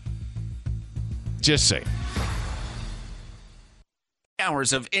 Just saying.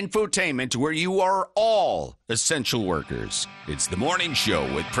 Hours of infotainment where you are all essential workers. It's the Morning Show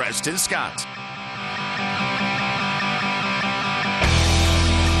with Preston Scott.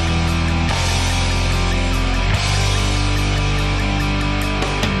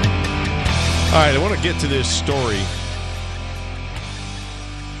 All right, I want to get to this story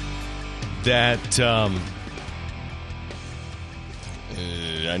that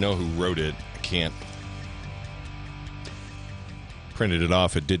I know who wrote it. I can't printed it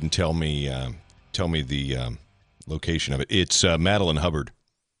off. It didn't tell me the location of it. It's Madeline Hubbard.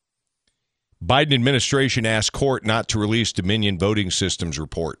 Biden administration asked court not to release Dominion voting systems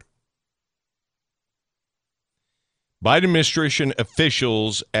report. Biden administration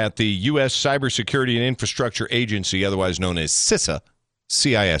officials at the U.S. Cybersecurity and Infrastructure Agency, otherwise known as CISA,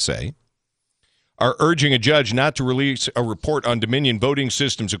 C-I-S-A, are urging a judge not to release a report on Dominion voting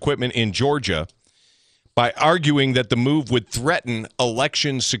systems equipment in Georgia by arguing that the move would threaten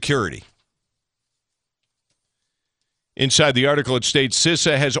election security. Inside the article, it states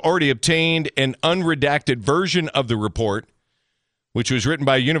CISA has already obtained an unredacted version of the report, which was written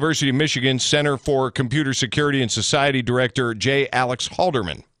by University of Michigan Center for Computer Security and Society Director J. Alex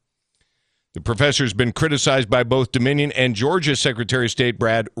Halderman. The professor has been criticized by both Dominion and Georgia Secretary of State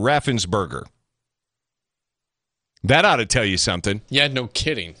Brad Raffensperger. That ought to tell you something. Yeah, no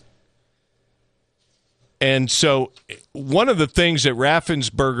kidding. And so one of the things that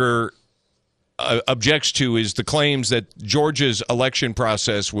Raffensperger objects to is the claims that Georgia's election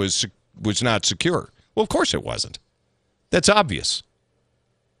process was not secure. Well, of course it wasn't. That's obvious.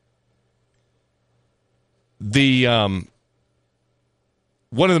 One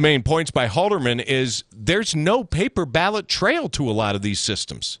of the main points by Halderman is there's no paper ballot trail to a lot of these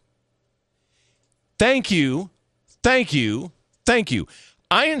systems. Thank you.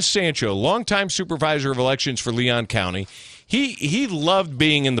 Ian Sancho, longtime supervisor of elections for Leon County, he loved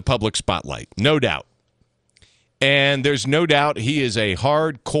being in the public spotlight, no doubt. And there's no doubt he is a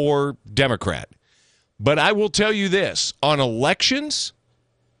hardcore Democrat. But I will tell you this, on elections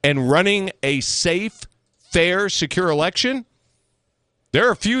and running a safe, fair, secure election, there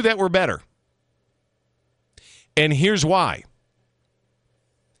are a few that were better. And here's why.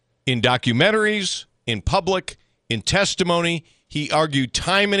 In documentaries, in public, in testimony, he argued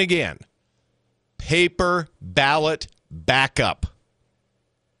time and again, paper ballot backup.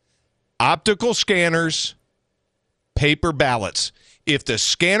 Optical scanners, paper ballots. If the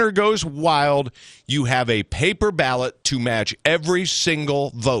scanner goes wild, you have a paper ballot to match every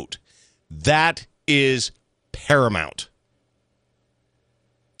single vote. That is paramount.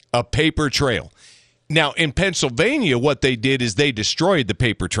 A paper trail. Now, in Pennsylvania, what they did is they destroyed the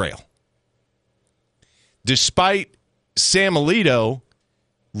paper trail. Despite Sam Alito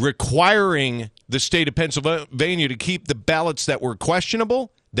requiring the state of Pennsylvania to keep the ballots that were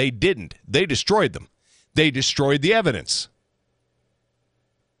questionable, they didn't. They destroyed them. They destroyed the evidence.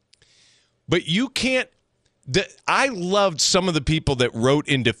 But you can't. I loved some of the people that wrote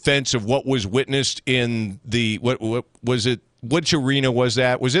in defense of what was witnessed in the what was it which arena was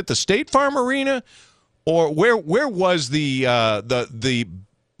that? Was it the State Farm Arena, or where was the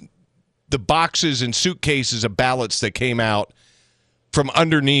boxes and suitcases of ballots that came out from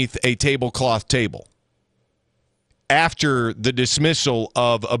underneath a tablecloth table after the dismissal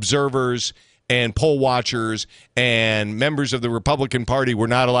of observers and poll watchers and members of the Republican Party were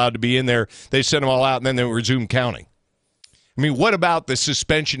not allowed to be in there? They sent them all out, and then they resumed counting. I mean, what about the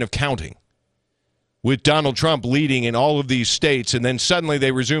suspension of counting with Donald Trump leading in all of these states, and then suddenly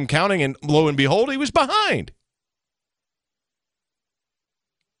they resumed counting, and lo and behold, he was behind?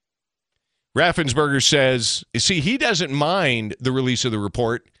 Raffensperger says, you see, he doesn't mind the release of the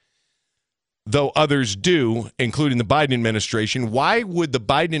report, though others do, including the Biden administration. Why would the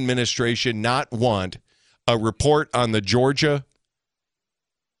Biden administration not want a report on the Georgia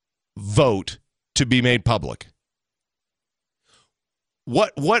vote to be made public?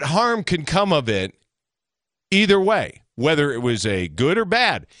 What harm can come of it either way, whether it was a good or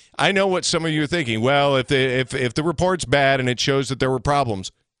bad? I know what some of you are thinking. Well, if the report's bad and it shows that there were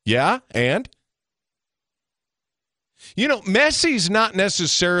problems, yeah, and? You know, messy's not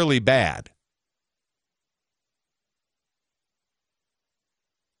necessarily bad.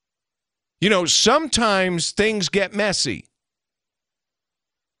 You know, sometimes things get messy.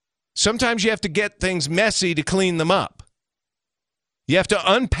 Sometimes you have to get things messy to clean them up. You have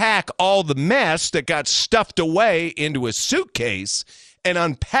to unpack all the mess that got stuffed away into a suitcase and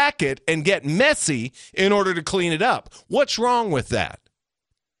unpack it and get messy in order to clean it up. What's wrong with that?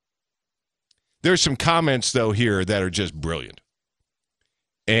 There's some comments, though, here that are just brilliant.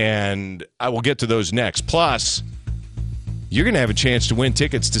 And I will get to those next. Plus, you're going to have a chance to win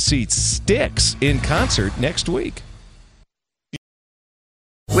tickets to see Styx in concert next week.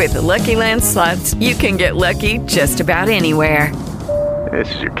 With the Lucky Land Slots, you can get lucky just about anywhere.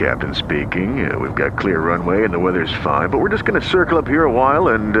 This is your captain speaking. We've got clear runway and the weather's fine, but we're just going to circle up here a while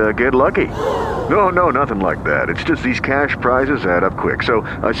and get lucky. No, nothing like that. It's just these cash prizes add up quick. So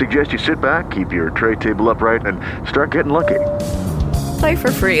I suggest you sit back, keep your tray table upright, and start getting lucky. Play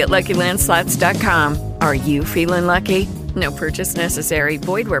for free at LuckyLandSlots.com. Are you feeling lucky? No purchase necessary.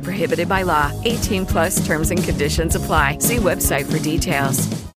 Void where prohibited by law. 18+ terms and conditions apply. See website for details.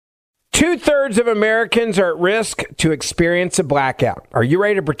 2/3 of Americans are at risk to experience a blackout. Are you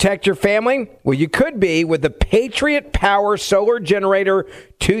ready to protect your family? Well, you could be with the Patriot Power Solar Generator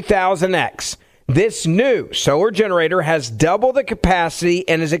 2000X. This new solar generator has double the capacity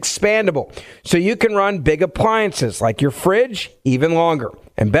and is expandable, so you can run big appliances like your fridge even longer.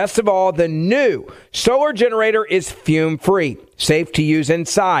 And best of all, the new solar generator is fume-free, safe to use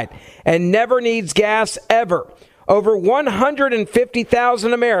inside, and never needs gas ever. Over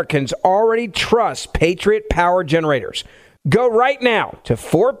 150,000 Americans already trust Patriot Power Generators. Go right now to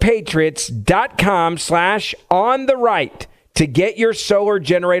 4patriots.com/ontherright to get your solar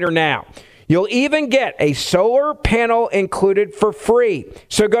generator now. You'll even get a solar panel included for free.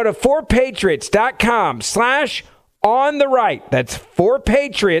 So go to 4patriots.com/ontherright. That's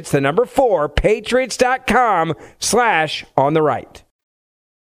 4patriots, the number 4, patriots.com/ontherright.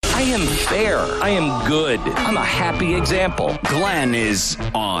 I am fair. I am good. I'm a happy example. Glenn is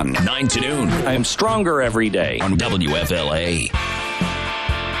on 9 to noon. I am stronger every day on WFLA.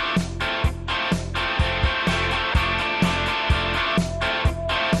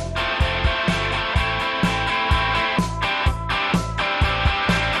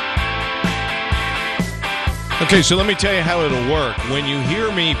 Okay, so let me tell you how it'll work. When you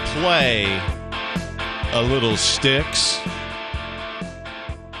hear me play a little Styx,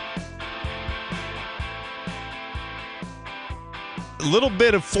 a little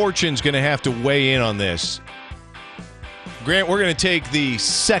bit of fortune's going to have to weigh in on this. Grant, we're going to take the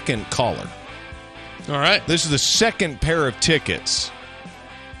second caller. All right. This is the second pair of tickets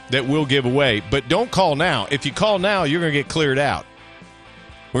that we'll give away, but don't call now. If you call now, you're going to get cleared out.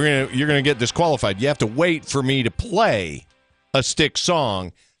 You're going to get disqualified. You have to wait for me to play a Styx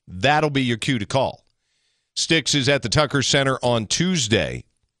song. That'll be your cue to call. Styx is at the Tucker Center on Tuesday.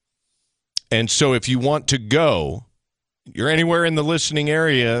 And so if you want to go, you're anywhere in the listening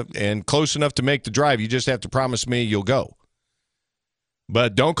area and close enough to make the drive, you just have to promise me you'll go.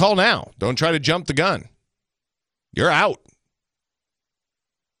 But don't call now. Don't try to jump the gun. You're out.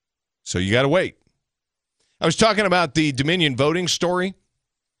 So you got to wait. I was talking about the Dominion voting story,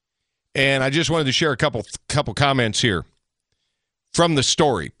 and I just wanted to share a couple comments here from the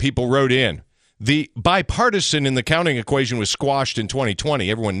story. People wrote in. The bipartisan in the counting equation was squashed in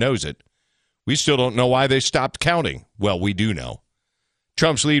 2020. Everyone knows it. We still don't know why they stopped counting. Well, we do know.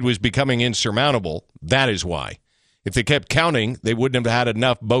 Trump's lead was becoming insurmountable. That is why. If they kept counting, they wouldn't have had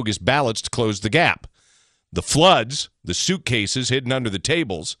enough bogus ballots to close the gap. The floods, the suitcases hidden under the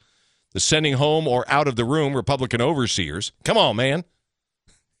tables, the sending home or out of the room Republican overseers. Come on, man.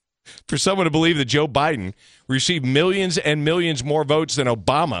 For someone to believe that Joe Biden received millions and millions more votes than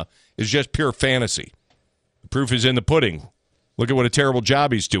Obama is just pure fantasy. The proof is in the pudding. Look at what a terrible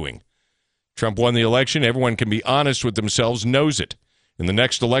job he's doing. Trump won the election. Everyone can be honest with themselves, knows it. In the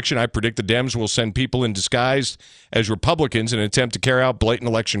next election, I predict the Dems will send people in disguise as Republicans in an attempt to carry out blatant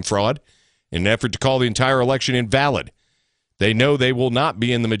election fraud in an effort to call the entire election invalid. They know they will not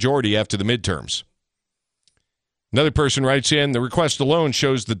be in the majority after the midterms. Another person writes in, the request alone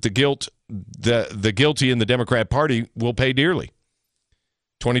shows that the guilty in the Democrat Party will pay dearly.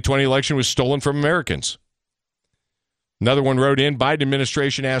 2020 election was stolen from Americans. Another one wrote in, Biden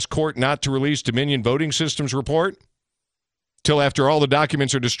administration asked court not to release Dominion voting systems report till after all the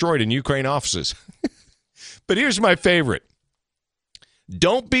documents are destroyed in Ukraine offices. But here's my favorite.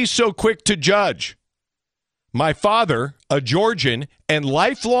 Don't be so quick to judge. My father, a Georgian and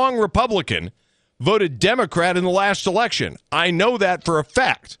lifelong Republican, voted Democrat in the last election. I know that for a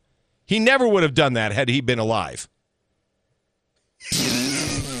fact. He never would have done that had he been alive.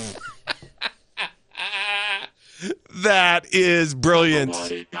 That is brilliant.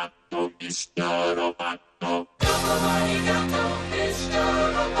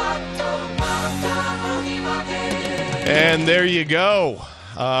 And there you go.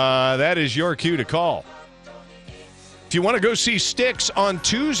 That is your cue to call. If you want to go see Styx on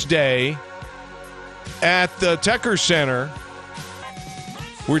Tuesday at the Tucker Center,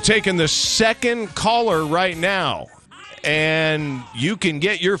 we're taking the second caller right now. And you can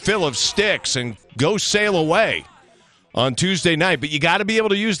get your fill of Styx and go sail away on Tuesday night. But you got to be able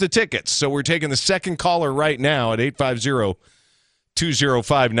to use the tickets. So we're taking the second caller right now at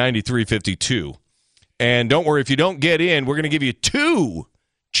 850-205-9352. And don't worry, if you don't get in, we're going to give you 2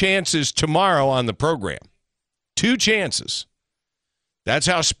 chances tomorrow on the program. 2 chances. That's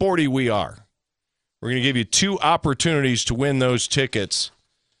how sporty we are. We're going to give you 2 opportunities to win those tickets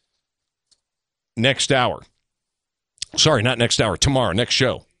next hour. Sorry, not next hour. Tomorrow, next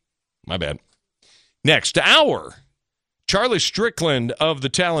show. My bad. Next hour, Charlie Strickland of the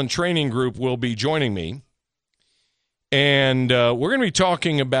Talent Training Group will be joining me. And we're going to be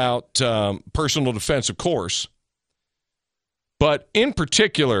talking about personal defense, of course. But in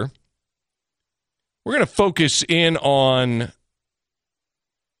particular, we're going to focus in on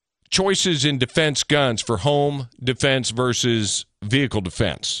choices in defense guns for home defense versus vehicle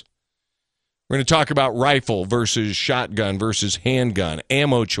defense. We're going to talk about rifle versus shotgun versus handgun,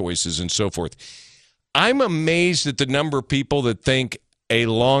 ammo choices, and so forth. I'm amazed at the number of people that think a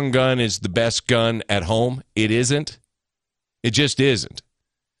long gun is the best gun at home. It isn't. It just isn't.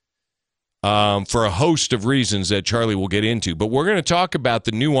 For a host of reasons that Charlie will get into. But we're going to talk about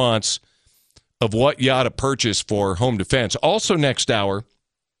the nuance of what you ought to purchase for home defense. Also next hour,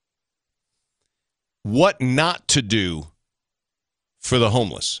 what not to do for the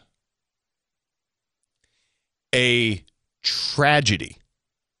homeless. A tragedy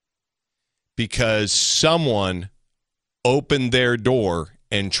because someone opened their door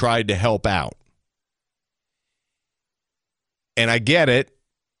and tried to help out. And I get it.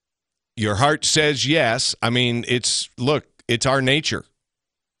 Your heart says yes. I mean, it's our nature.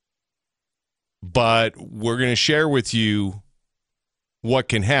 But we're going to share with you what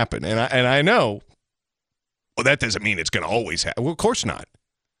can happen. And I know, well, that doesn't mean it's going to always happen. Well, of course not.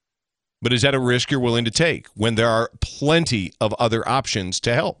 But is that a risk you're willing to take when there are plenty of other options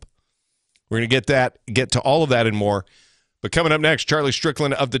to help? We're going to get to all of that and more. But coming up next, Charlie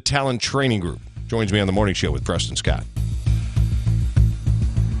Strickland of the Talent Training Group joins me on the morning show with Preston Scott.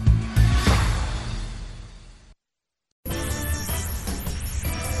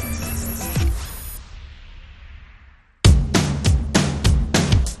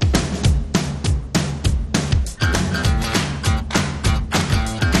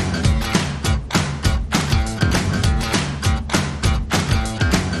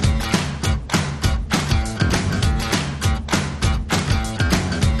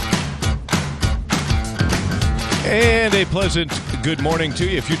 And a pleasant good morning to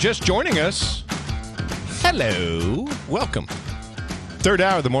you. If you're just joining us, hello. Welcome. Third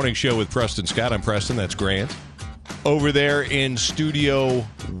hour of the morning show with Preston Scott. I'm Preston. That's Grant. Over there in Studio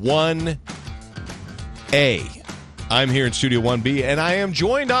 1A. I'm here in Studio 1B, and I am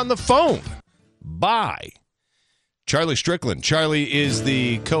joined on the phone by Charlie Strickland. Charlie is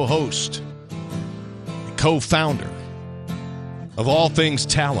the co-host, co-founder of All Things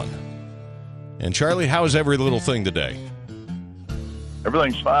Talon. And Charlie, how is every little thing today?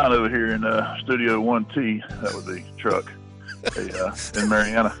 Everything's fine over here in Studio 1T. That was the truck. in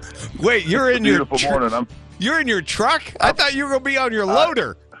Marianna. Wait, you're in your beautiful morning. You're in your truck? I thought you were going to be on your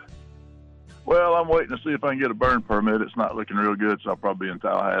loader. Well, I'm waiting to see if I can get a burn permit. It's not looking real good, so I'll probably be in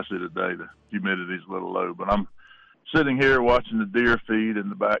Tallahassee today. The humidity's a little low, but I'm sitting here watching the deer feed in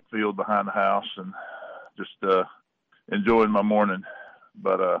the backfield behind the house and just enjoying my morning.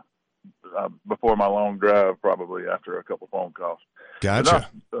 But before my long drive, probably after a couple phone calls. Gotcha.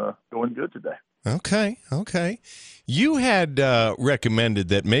 Going good today. Okay. You had recommended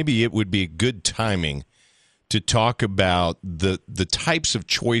that maybe it would be good timing to talk about the types of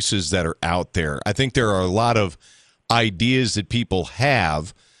choices that are out there. I think there are a lot of ideas that people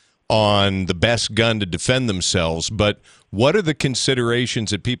have on the best gun to defend themselves, but what are the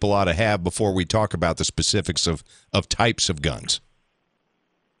considerations that people ought to have before we talk about the specifics of types of guns?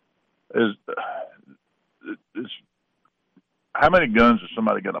 How many guns is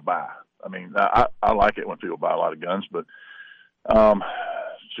somebody going to buy? I mean, I like it when people buy a lot of guns, but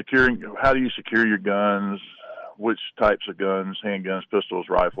securing, how do you secure your guns? Which types of guns, handguns, pistols,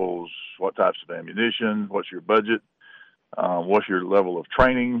 rifles, what types of ammunition, what's your budget, what's your level of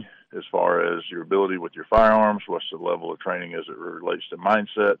training as far as your ability with your firearms, what's the level of training as it relates to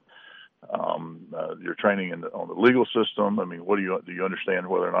mindset, your training on the legal system. I mean, do you understand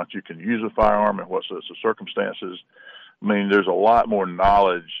whether or not you can use a firearm and what's the circumstances? I mean, there's a lot more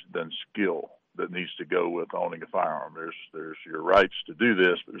knowledge than skill that needs to go with owning a firearm. There's your rights to do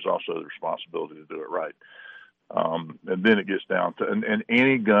this, but there's also the responsibility to do it right. And then it gets down to, and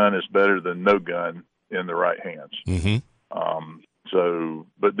any gun is better than no gun in the right hands. Mm-hmm.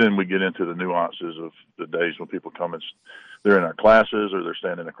 But then we get into the nuances of the days when people come and they're in our classes or they're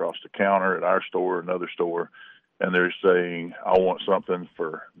standing across the counter at our store or another store, and they're saying, I want something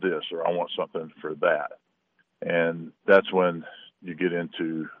for this or I want something for that. And that's when you get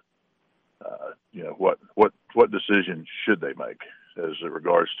into, what decision should they make as it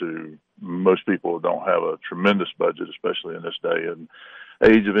regards to most people don't have a tremendous budget, especially in this day and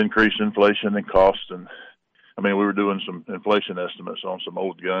age of increased inflation and cost. And I mean, we were doing some inflation estimates on some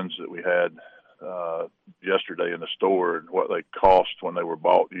old guns that we had yesterday in the store and what they cost when they were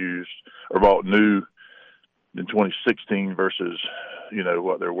bought used or bought new in 2016 versus,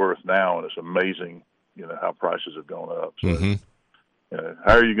 what they're worth now. And it's amazing, how prices have gone up. So,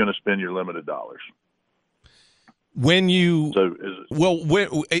 how are you going to spend your limited dollars? When you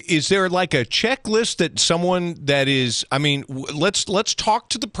is there like a checklist that someone that is? I mean, let's talk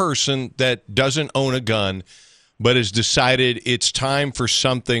to the person that doesn't own a gun, but has decided it's time for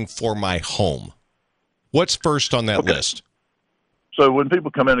something for my home. What's first on that list? So when people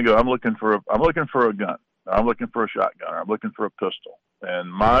come in and go, I'm looking for a gun, I'm looking for a shotgun, I'm looking for a pistol,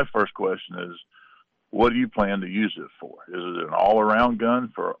 and my first question is, what do you plan to use it for? Is it an all-around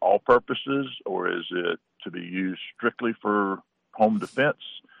gun for all purposes, or is it to be used strictly for home defense,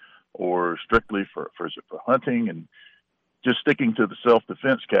 or strictly for hunting? And just sticking to the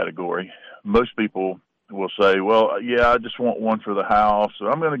self-defense category, most people will say, well, yeah, I just want one for the house, so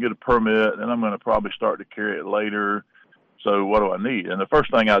I'm going to get a permit, and I'm going to probably start to carry it later. So what do I need? And the first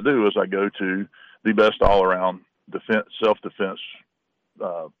thing I do is I go to the best all-around self-defense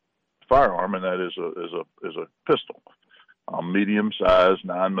firearm, and that is a pistol, medium size,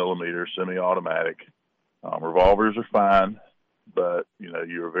 9mm, semi-automatic. Revolvers are fine, but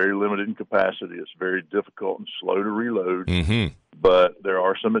you're very limited in capacity. It's very difficult and slow to reload. Mm-hmm. But there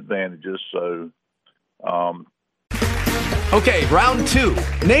are some advantages. So, okay, round two.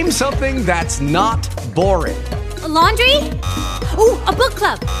 Name something that's not boring. A laundry? Ooh, a book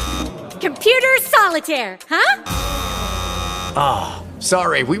club. Computer solitaire, huh? Ah,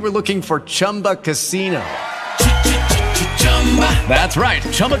 sorry, we were looking for Chumba Casino. That's right,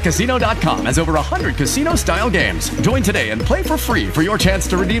 ChumbaCasino.com has over 100 casino-style games. Join today and play for free for your chance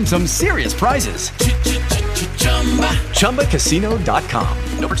to redeem some serious prizes. ChumbaCasino.com.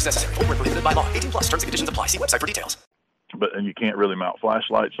 No purchase necessary. Void where prohibited by law. 18+. Terms and conditions apply. See website for details. And you can't really mount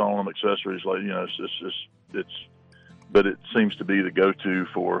flashlights on them, accessories but it seems to be the go-to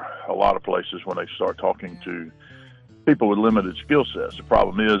for a lot of places when they start talking to people with limited skill sets. The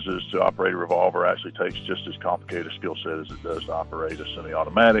problem is to operate a revolver actually takes just as complicated a skill set as it does to operate a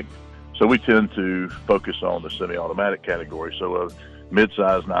semi-automatic. So we tend to focus on the semi-automatic category. So a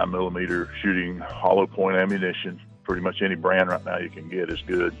mid-size 9mm shooting hollow point ammunition, pretty much any brand right now you can get is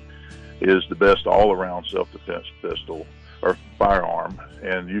good, is the best all-around self-defense pistol or firearm.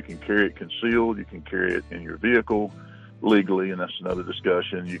 And you can carry it concealed. You can carry it in your vehicle legally, and that's another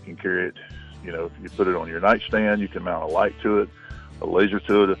discussion. You can carry it, if you put it on your nightstand, you can mount a light to it, a laser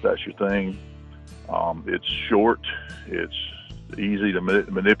to it if that's your thing. It's short. It's easy to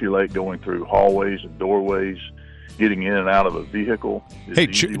manipulate going through hallways and doorways. getting in and out of a vehicle is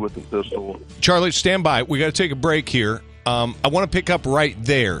easy with the pistol. Charlie, stand by. We got to take a break here. I want to pick up right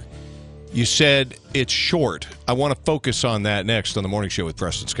there. You said it's short. I want to focus on that next on the Morning Show with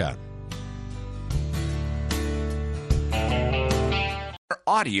Preston Scott.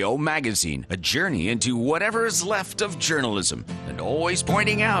 Audio Magazine, a journey into whatever is left of journalism, and always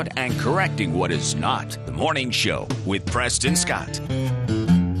pointing out and correcting what is not. The Morning Show with Preston Scott.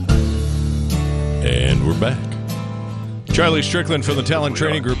 And we're back. Charlie Strickland from the Talent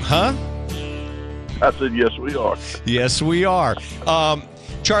Training Group. Huh? I said, yes, we are. Yes, we are.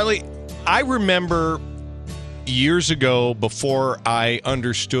 Charlie, I remember years ago, before I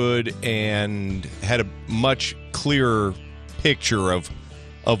understood and had a much clearer picture of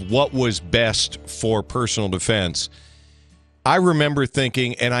what was best for personal defense, I remember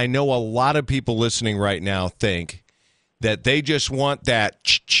thinking, and I know a lot of people listening right now think, that they just want that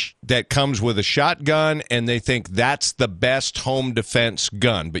comes with a shotgun, and they think that's the best home defense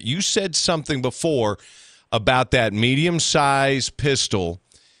gun. But you said something before about that medium-sized pistol,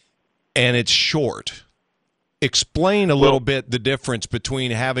 and it's short. Explain a little bit the difference between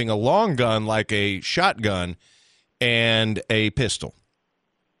having a long gun like a shotgun and a pistol.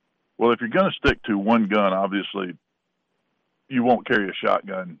 Well, if you're going to stick to one gun, obviously, you won't carry a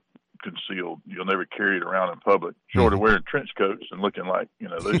shotgun concealed. You'll never carry it around in public, short of wearing trench coats and looking like,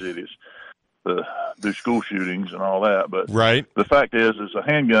 those idiots do school shootings and all that. But right. The fact is a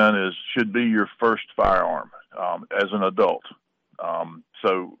handgun should be your first firearm as an adult.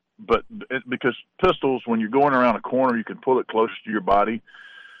 Because pistols, when you're going around a corner, you can pull it closer to your body.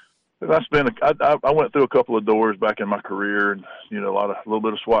 I went through a couple of doors back in my career, and a little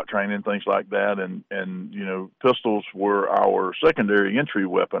bit of SWAT training, things like that, and pistols were our secondary entry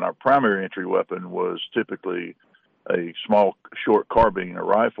weapon. Our primary entry weapon was typically a small, short carbine, a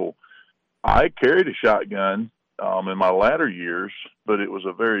rifle. I carried a shotgun in my latter years, but it was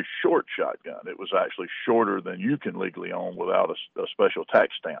a very short shotgun. It was actually shorter than you can legally own without a special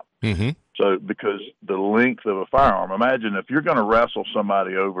tax stamp. Mm-hmm. So, because the length of a firearm, imagine if you're going to wrestle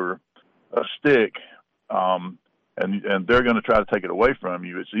somebody over a stick, and they're going to try to take it away from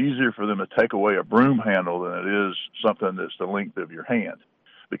you, it's easier for them to take away a broom handle than it is something that's the length of your hand,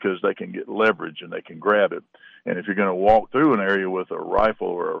 because they can get leverage and they can grab it. And if you're going to walk through an area with a rifle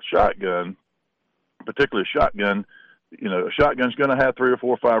or a shotgun, particularly a shotgun, a shotgun's going to have 3 or 4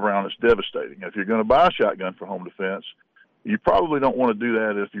 or 5 rounds. It's devastating. If you're going to buy a shotgun for home defense, you probably don't want to do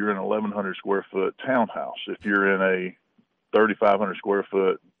that if you're in an 1,100 square foot townhouse. If you're in a 3,500 square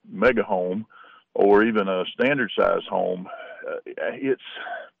foot mega home, or even a standard size home, it's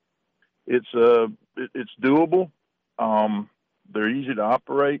doable. They're easy to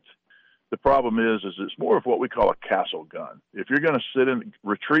operate. The problem is it's more of what we call a castle gun. If you're going to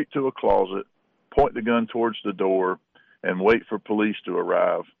retreat to a closet, point the gun towards the door, and wait for police to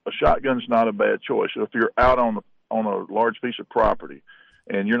arrive, a shotgun's not a bad choice. So if you're out on a large piece of property,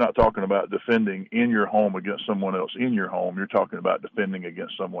 and you're not talking about defending in your home against someone else in your home, you're talking about defending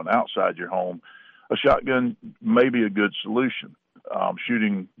against someone outside your home, a shotgun may be a good solution.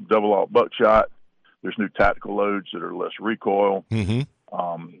 Shooting double-aught buckshot, there's new tactical loads that are less recoil. Mm-hmm.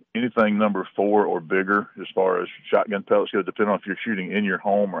 Anything number 4 or bigger as far as shotgun pellets go, depending on if you're shooting in your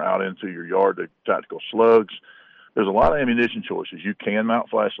home or out into your yard to tactical slugs. There's a lot of ammunition choices. You can mount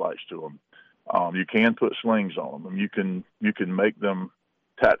flashlights to them. You can put slings on them. You can make them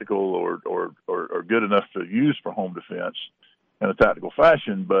tactical or good enough to use for home defense in a tactical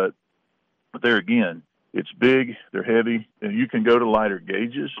fashion, but there again, it's big, they're heavy, and you can go to lighter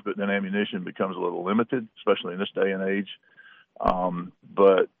gauges, but then ammunition becomes a little limited, especially in this day and age.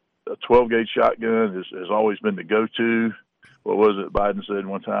 But a 12-gauge shotgun has always been the go-to. What was it Biden said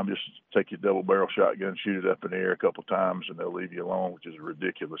one time? Just take your double-barrel shotgun, shoot it up in the air a couple times, and they'll leave you alone, which is a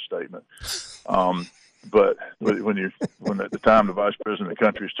ridiculous statement. But when at the time the vice president of the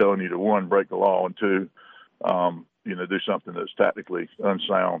country is telling you to, 1, break the law, and 2, do something that's tactically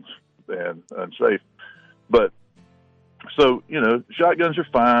unsound and unsafe. But so, shotguns are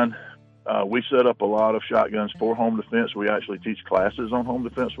fine. We set up a lot of shotguns for home defense. We actually teach classes on home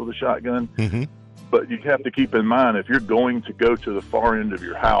defense with a shotgun. Mm-hmm. But you have to keep in mind, if you're going to go to the far end of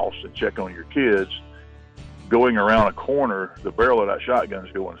your house and check on your kids, going around a corner, the barrel of that shotgun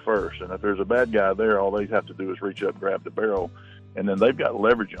is going first. And if there's a bad guy there, all they have to do is reach up, grab the barrel, and then they've got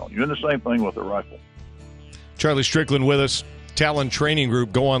leverage on you. And the same thing with a rifle. Charlie Strickland with us, Talon Training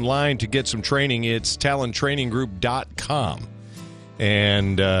Group. Go online to get some training. It's talontraininggroup.com.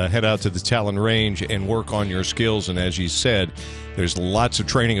 And head out to the Talon Range and work on your skills. And as you said, there's lots of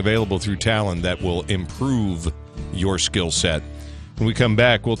training available through Talon that will improve your skill set. When we come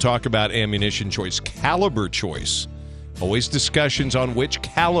back, we'll talk about ammunition choice, caliber choice. Always discussions on which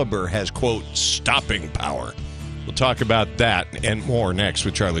caliber has, quote, stopping power. We'll talk about that and more next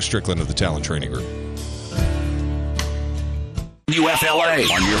with Charlie Strickland of the Talent Training Group. UFLA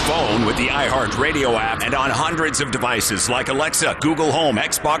on your phone with the iHeartRadio app and on hundreds of devices like Alexa, Google Home,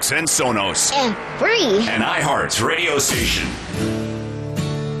 Xbox, and Sonos. And free. And iHeart's radio station.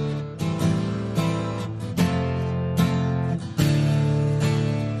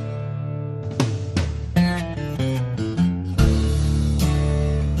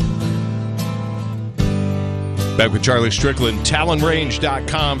 Back with Charlie Strickland,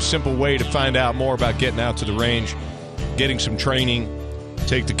 TalonRange.com. Simple way to find out more about getting out to the range, getting some training.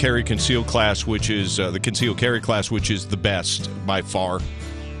 Take the carry conceal class, which is the conceal carry class, which is the best by far.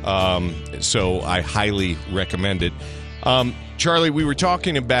 So I highly recommend it. Charlie, we were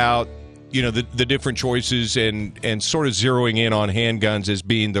talking about the different choices and sort of zeroing in on handguns as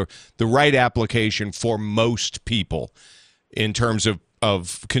being the right application for most people in terms of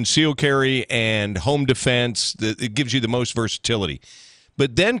concealed carry and home defense. It gives you the most versatility.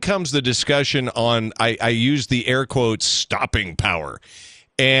 But then comes the discussion on, I use the air quotes, stopping power.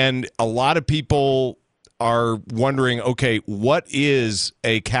 And a lot of people are wondering, okay, what is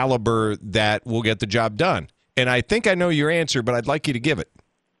a caliber that will get the job done? And I think I know your answer, but I'd like you to give it.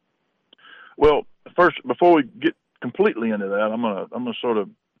 Well, first, before we get completely into that, I'm gonna sort of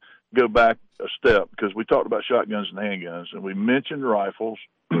go back a step, because we talked about shotguns and handguns, and we mentioned rifles.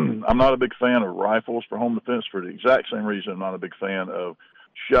 I'm not a big fan of rifles for home defense for the exact same reason I'm not a big fan of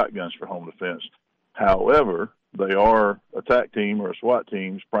shotguns for home defense. However, they are a TAC team or a SWAT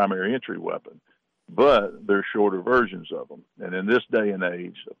team's primary entry weapon, but they're shorter versions of them. And in this day and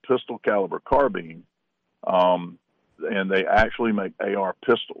age, a pistol caliber carbine, and they actually make AR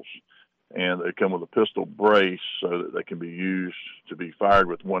pistols. And they come with a pistol brace so that they can be used to be fired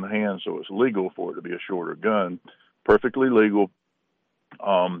with one hand, so it's legal for it to be a shorter gun. Perfectly legal.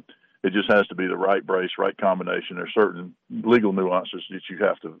 It just has to be the right brace, right combination. There's certain legal nuances that you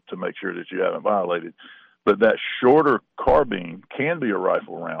have to make sure that you haven't violated. But that shorter carbine can be a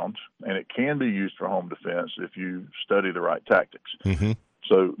rifle round, and it can be used for home defense if you study the right tactics. Mm-hmm.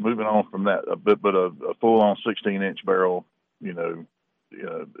 So moving on from that, but a full-on 16-inch barrel,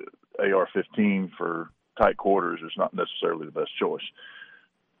 AR-15 for tight quarters is not necessarily the best choice.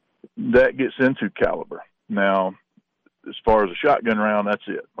 That gets into caliber. Now, as far as a shotgun round, that's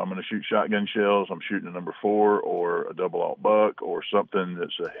it. If I'm going to shoot shotgun shells, I'm shooting a number 4 or a double-aught buck or something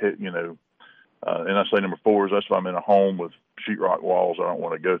that's a hit, and I say number 4s, that's if I'm in a home with sheetrock walls I don't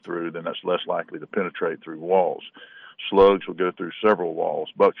want to go through, then that's less likely to penetrate through walls. Slugs will go through several walls.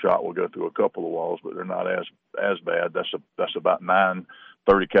 Buckshot will go through a couple of walls, but they're not as bad. That's about 9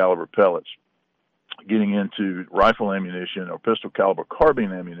 .30 caliber pellets. Getting into rifle ammunition or pistol caliber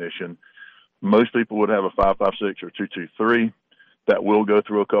carbine ammunition, most people would have a 5.56 or 2.23. That will go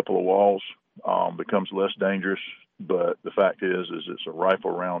through a couple of walls, becomes less dangerous. But the fact is it's a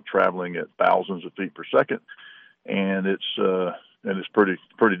rifle round traveling at thousands of feet per second, and it's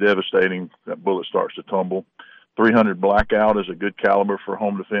pretty devastating. That bullet starts to tumble. 300 Blackout is a good caliber for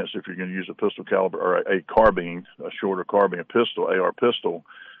home defense if you're going to use a pistol caliber or a carbine, a shorter carbine, a pistol, AR pistol.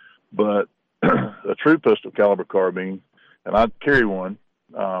 But a true pistol caliber carbine, and I carry one,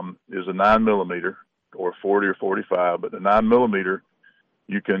 is a 9mm or 40 or 45. But the 9mm,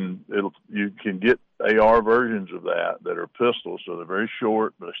 you can get AR versions of that are pistols, so they're very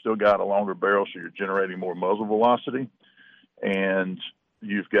short, but they still got a longer barrel, so you're generating more muzzle velocity, and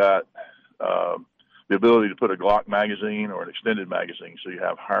you've got the ability to put a Glock magazine or an extended magazine, so you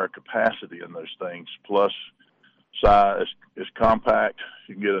have higher capacity in those things. Plus, size is compact.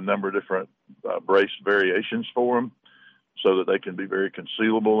 You can get a number of different brace variations for them, so that they can be very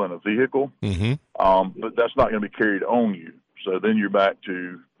concealable in a vehicle. Mm-hmm. But that's not going to be carried on you. So then you're back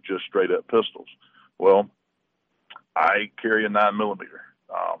to just straight up pistols. Well, I carry a 9mm,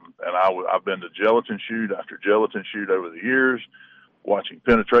 and I've been to gelatin shoot after gelatin shoot over the years, watching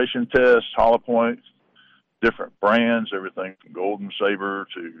penetration tests, hollow points, different brands, everything from Golden Saber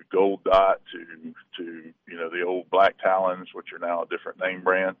to Gold Dot to the old Black Talons, which are now a different name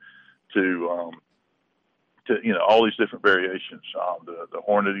brand, to all these different variations. The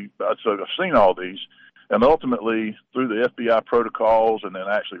Hornady. So I've seen all these. And ultimately, through the FBI protocols and then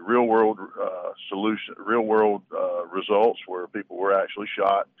actually real-world results where people were actually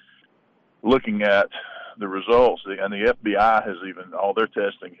shot, looking at the results, and the FBI has even, all their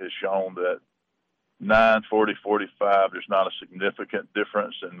testing has shown that 9, 40, 45, there's not a significant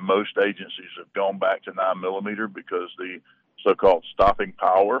difference, and most agencies have gone back to 9mm because the so-called stopping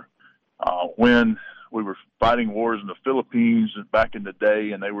power, when we were fighting wars in the Philippines back in the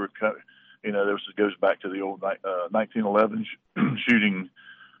day, and they were, this goes back to the old 1911 shooting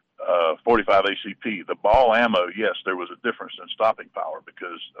 45 ACP. The ball ammo, yes, there was a difference in stopping power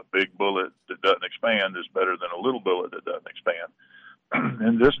because a big bullet that doesn't expand is better than a little bullet that doesn't expand.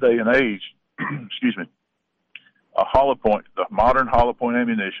 In this day and age, excuse me, the modern hollow point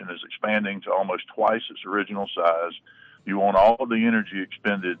ammunition is expanding to almost twice its original size. You want all of the energy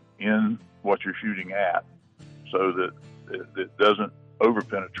expended in what you're shooting at so that it doesn't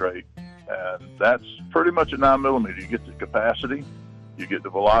overpenetrate. And that's pretty much a 9mm. You get the capacity, you get the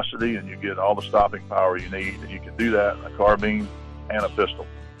velocity, and you get all the stopping power you need. And you can do that in a carbine and a pistol.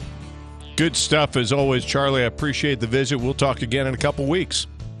 Good stuff as always, Charlie. I appreciate the visit. We'll talk again in a couple weeks.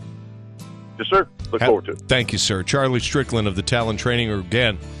 Yes, sir. Look forward to it. Thank you, sir. Charlie Strickland of the Talon Training Group.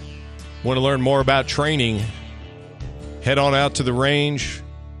 Again, want to learn more about training, head on out to the range.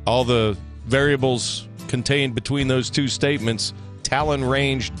 All the variables contained between those two statements,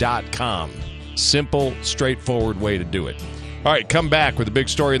 talonrange.com. Simple, straightforward way to do it. All right, come back with a big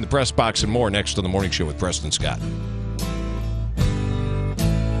story in the press box and more next on The Morning Show with Preston Scott.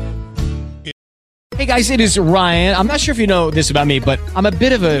 Hey guys, it is Ryan. I'm not sure if you know this about me, but I'm a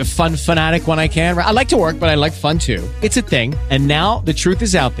bit of a fun fanatic when I can. I like to work, but I like fun too. It's a thing. And now the truth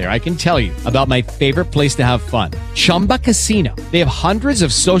is out there. I can tell you about my favorite place to have fun. Chumba Casino. They have hundreds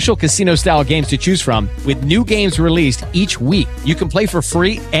of social casino style games to choose from with new games released each week. You can play for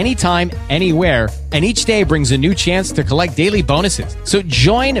free anytime, anywhere. And each day brings a new chance to collect daily bonuses. So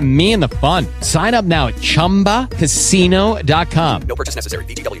join me in the fun. Sign up now at ChumbaCasino.com. No purchase necessary.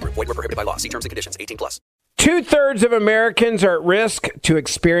 VGW Group. Void where prohibited by law. See terms and conditions. 18+. 2/3 of Americans are at risk to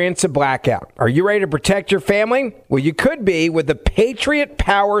experience a blackout. Are you ready to protect your family? Well, you could be with the Patriot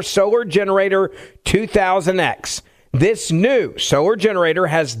Power Solar Generator 2000X. This new solar generator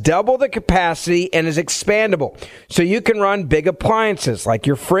has double the capacity and is expandable, so you can run big appliances like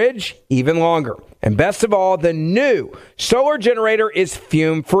your fridge even longer. And best of all, the new solar generator is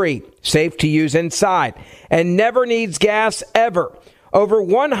fume-free, safe to use inside, and never needs gas ever. Over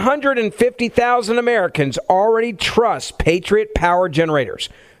 150,000 Americans already trust Patriot Power Generators.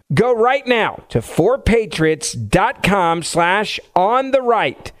 Go right now to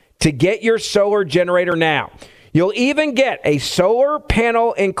 4patriots.com/ontherright to get your solar generator now. You'll even get a solar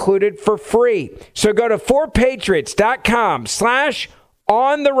panel included for free. So go to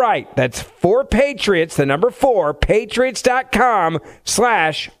 4patriots.com/ontherright. That's 4patriots, the number 4,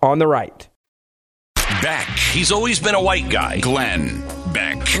 patriots.com/ontherright. Beck. He's always been a white guy. Glenn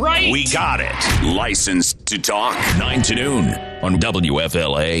Beck. Right. We got it. Licensed to talk. 9 to noon on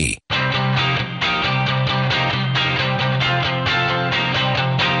WFLA.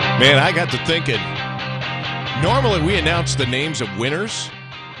 Man, I got to thinking. Normally we announce the names of winners,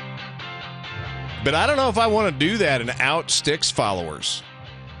 but I don't know if I want to do that and out Sticks followers.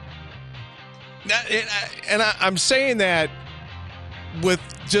 And I'm saying that with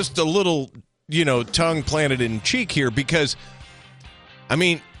just a little, tongue planted in cheek here because,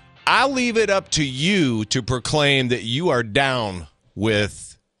 I'll leave it up to you to proclaim that you are down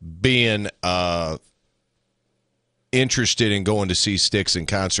with being interested in going to see Sticks in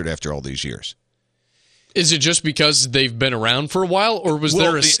concert after all these years. Is it just because they've been around for a while, or was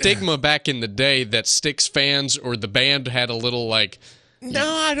there a stigma back in the day that Styx fans or the band had a little No,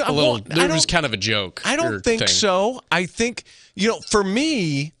 it was kind of a joke. I don't think so. I think for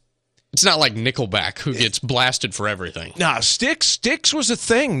me, it's not like Nickelback who gets blasted for everything. Nah, Styx was a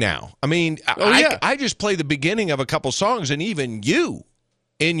thing. Now, I just play the beginning of a couple songs, and even you,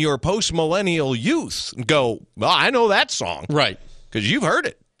 in your post-millennial youth, go, "Well, I know that song," right? Because you've heard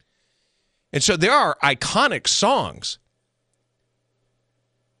it. And so there are iconic songs,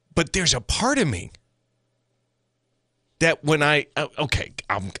 but there's a part of me that when I'm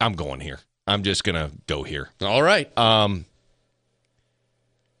going here. I'm just going to go here. All right. I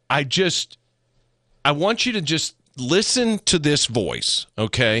want you to just listen to this voice,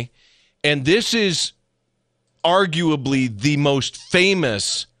 okay? And this is arguably the most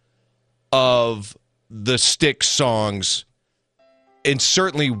famous of the Styx songs, and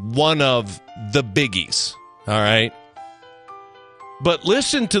certainly one of the biggies, all right? But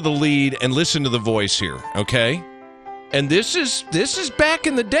listen to the lead and listen to the voice here, okay? And this is back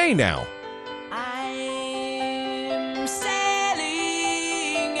in the day now. I'm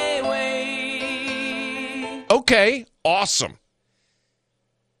sailing away. Okay, awesome.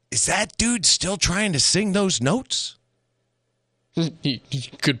 Is that dude still trying to sing those notes?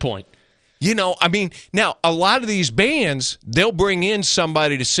 Good point. Now, a lot of these bands, they'll bring in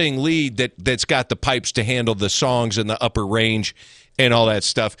somebody to sing lead that's got the pipes to handle the songs in the upper range, and all that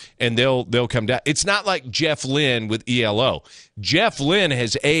stuff, and they'll come down. It's not like Jeff Lynne with ELO. Jeff Lynne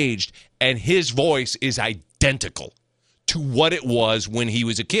has aged, and his voice is identical to what it was when he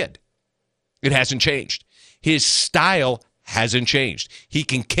was a kid. It hasn't changed. His style hasn't changed. He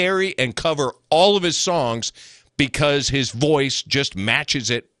can carry and cover all of his songs because his voice just matches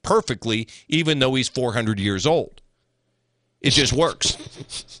it perfectly, even though he's 400 years old. It just works.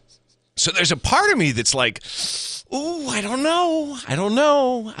 So there's a part of me that's like, ooh, I don't know. I don't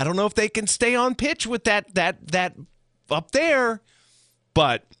know if they can stay on pitch with that up there.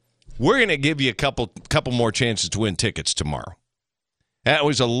 But we're going to give you a couple more chances to win tickets tomorrow. That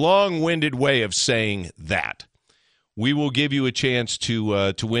was a long-winded way of saying that. We will give you a chance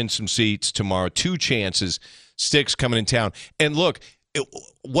to win some seats tomorrow. 2 chances. Styx coming in town. And look,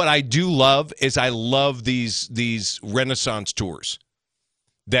 what I do love is I love these Renaissance tours.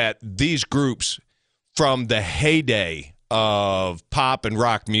 That these groups from the heyday of pop and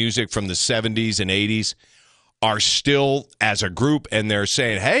rock music from the 70s and 80s are still as a group, and they're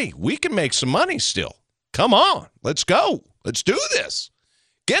saying, hey, we can make some money still. Come on, let's go. Let's do this.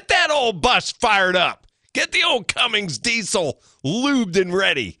 Get that old bus fired up. Get the old Cummins diesel lubed and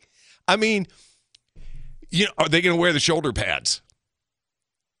ready. I mean, are they going to wear the shoulder pads?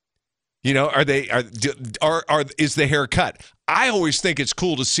 Is the hair cut? I always think it's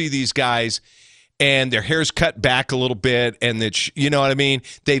cool to see these guys and their hair's cut back a little bit, and that, you know what I mean?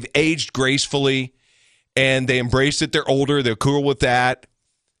 They've aged gracefully, and they embrace it. They're older. They're cool with that,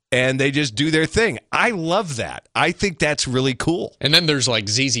 and they just do their thing. I love that. I think that's really cool. And then there's like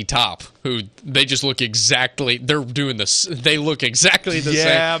ZZ Top, who they just look exactly. They're doing this. They look exactly the same.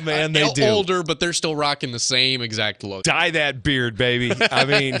 Yeah, man, they do. Older, but they're still rocking the same exact look. Dye that beard, baby. I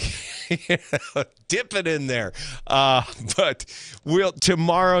mean, dip it in there. But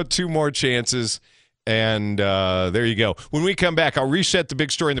tomorrow 2 more chances. And there you go. When we come back, I'll reset the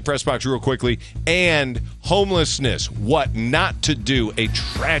big story in the press box real quickly. And homelessness, what not to do, a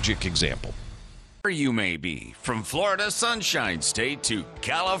tragic example. Where you may be, from Florida Sunshine State to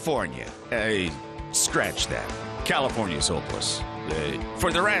California. Scratch that. California's hopeless.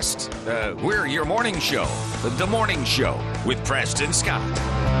 For the rest, we're your morning show. The Morning Show with Preston Scott.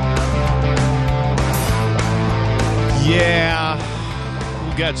 Yeah.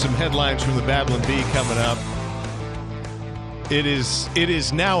 We've got some headlines from the Babylon Bee coming up. It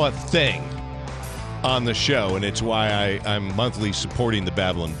is now a thing on the show, and it's why I'm monthly supporting the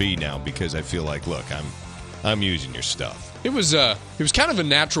Babylon Bee now, because I feel like, look, I'm using your stuff. It was kind of a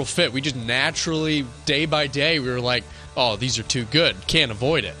natural fit. We just naturally, day by day, we were like, oh, these are too good. Can't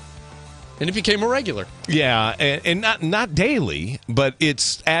avoid it. And it became a regular. Yeah, and not daily, but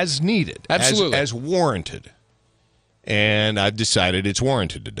it's as needed. Absolutely. As warranted. And I've decided it's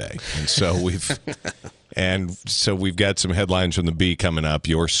warranted today. And so we've got some headlines from the Bee coming up,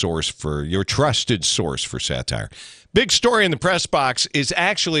 your trusted source for satire. Big story in the press box is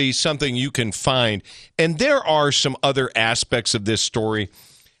actually something you can find, and there are some other aspects of this story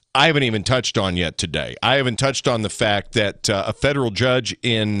I haven't even touched on yet today. I haven't touched on the fact that a federal judge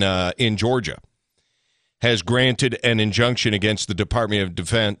in Georgia has granted an injunction against the Department of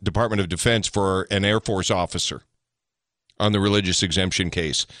Defense for an Air Force officer on the religious exemption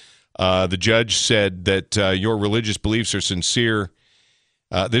case. The judge said that your religious beliefs are sincere.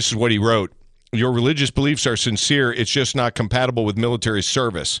 This is what he wrote. Your religious beliefs are sincere. It's just not compatible with military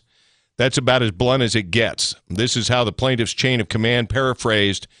service. That's about as blunt as it gets. This is how the plaintiff's chain of command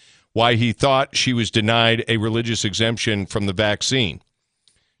paraphrased why he thought she was denied a religious exemption from the vaccine.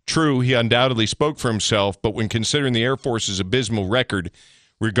 True, he undoubtedly spoke for himself, but when considering the Air Force's abysmal record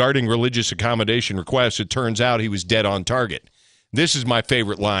regarding religious accommodation requests, it turns out he was dead on target. This is my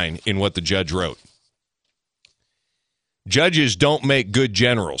favorite line in what the judge wrote. Judges don't make good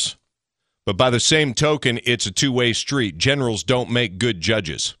generals, but by the same token, it's a two-way street. Generals don't make good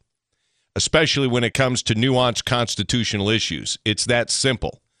judges, especially when it comes to nuanced constitutional issues. It's that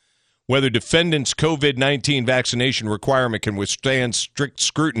simple. Whether defendants' COVID-19 vaccination requirement can withstand strict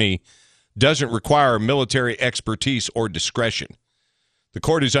scrutiny doesn't require military expertise or discretion. The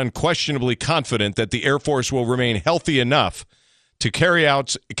court is unquestionably confident that the Air Force will remain healthy enough to carry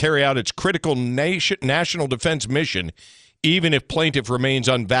out its critical national defense mission, even if plaintiff remains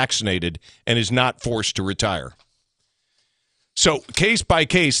unvaccinated and is not forced to retire. So, case by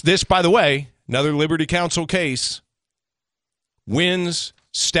case, this, by the way, another Liberty Counsel case, wins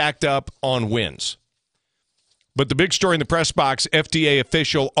stacked up on wins. But the big story in the press box, FDA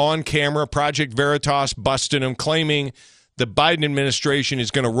official on camera, Project Veritas busting him, claiming the Biden administration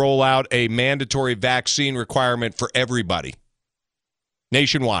is going to roll out a mandatory vaccine requirement for everybody.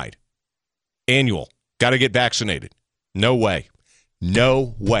 Nationwide. Annual. Got to get vaccinated. No way.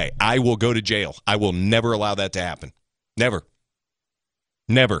 No way. I will go to jail. I will never allow that to happen. Never.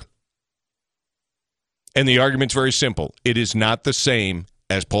 Never. And the argument's very simple. It is not the same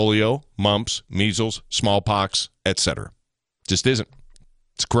as polio, mumps, measles, smallpox, etc. Just isn't.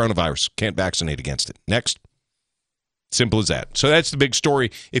 It's coronavirus. Can't vaccinate against it. Next. Simple as that. So that's the big story.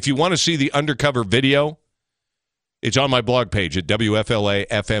 If you want to see the undercover video, it's on my blog page at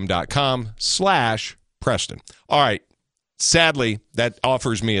WFLAFM.com/Preston. All right. Sadly, that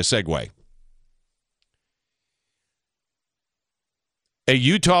offers me a segue. A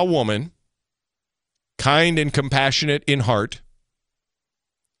Utah woman, kind and compassionate in heart,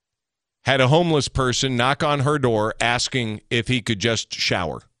 had a homeless person knock on her door asking if he could just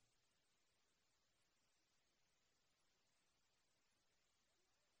shower.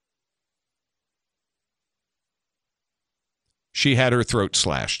 She had her throat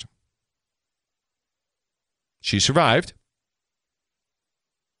slashed. She survived.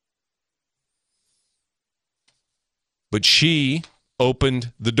 But she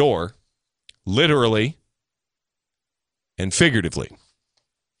opened the door, literally and figuratively.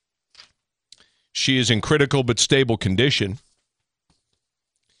 She is in critical but stable condition.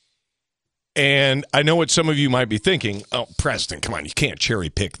 And I know what some of you might be thinking. Oh, Preston, come on, you can't cherry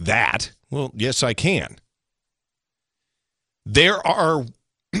pick that. Well, yes, I can. There's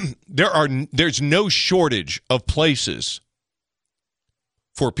no shortage of places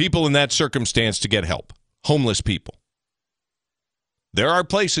for people in that circumstance to get help. Homeless people. There are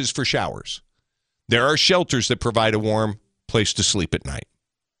places for showers. There are shelters that provide a warm place to sleep at night.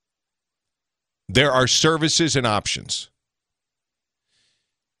 There are services and options.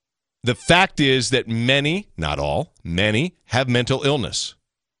 The fact is that many, not all, many have mental illness.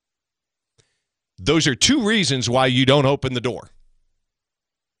 Those are two reasons why you don't open the door.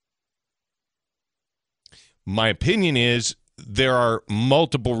 My opinion is there are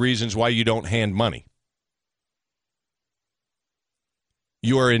multiple reasons why you don't hand money.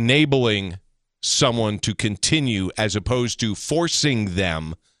 You are enabling someone to continue as opposed to forcing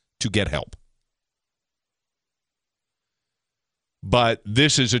them to get help. But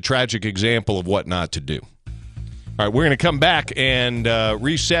this is a tragic example of what not to do. All right, we're going to come back and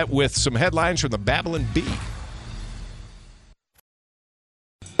reset with some headlines from the Babylon Bee.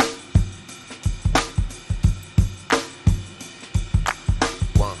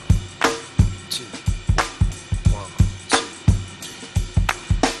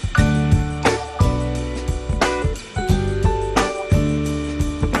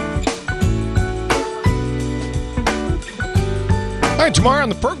 All right, tomorrow on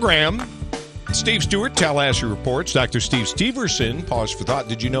the program, Steve Stewart, Tallahassee Reports. Dr. Steve Steverson, pause for thought.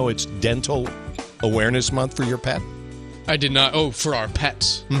 Did you know it's Dental Awareness Month for your pet? I did not. Oh, for our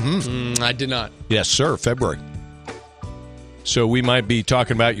pets. I did not. Yes, sir, February. So we might be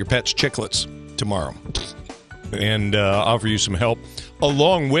talking about your pet's chiclets tomorrow and offer you some help.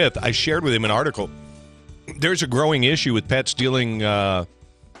 Along with, I shared with him an article. There's a growing issue with pets dealing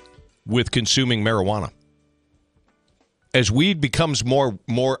with consuming marijuana. As weed becomes more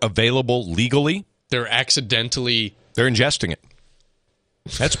available legally, they're ingesting it.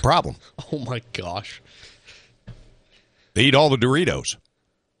 That's a problem. Oh my gosh. They eat all the Doritos.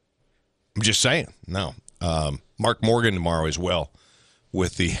 I'm just saying. No. Mark Morgan tomorrow as well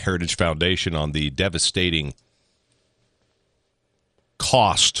with the Heritage Foundation on the devastating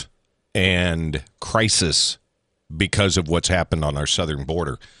cost and crisis because of what's happened on our southern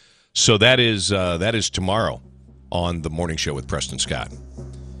border. So that is tomorrow on the Morning Show with Preston Scott.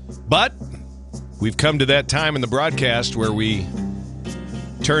 But we've come to that time in the broadcast where we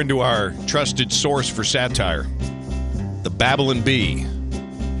turn to our trusted source for satire, the Babylon Bee,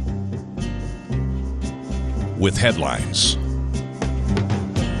 with headlines.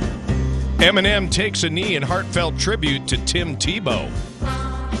 Eminem takes a knee in heartfelt tribute to Tim Tebow.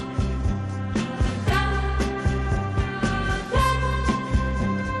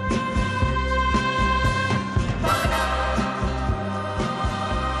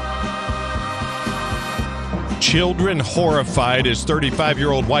 Children horrified as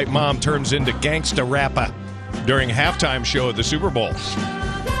 35-year-old white mom turns into gangsta rapper during halftime show at the Super Bowl.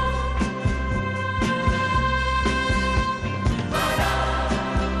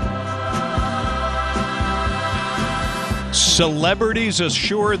 Celebrities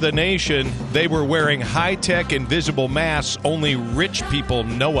assure the nation they were wearing high-tech invisible masks only rich people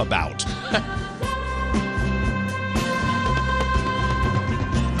know about.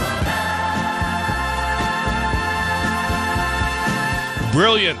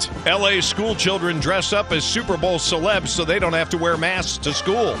 Brilliant. L.A. school children dress up as Super Bowl celebs so they don't have to wear masks to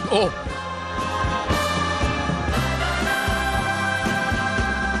school. Oh.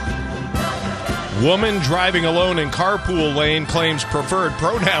 Woman driving alone in carpool lane claims preferred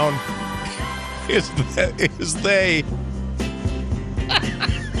pronoun is they.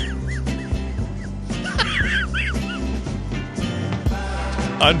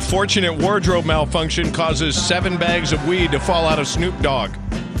 Unfortunate wardrobe malfunction causes 7 bags of weed to fall out of Snoop Dogg.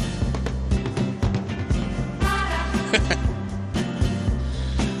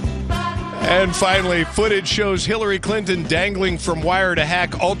 And finally, footage shows Hillary Clinton dangling from wire to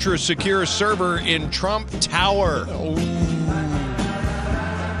hack ultra-secure server in Trump Tower.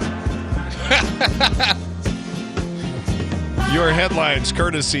 Your headlines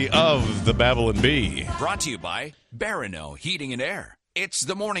courtesy of the Babylon Bee. Brought to you by Barano Heating and Air. It's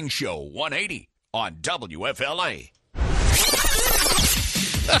the Morning Show 180 on WFLA.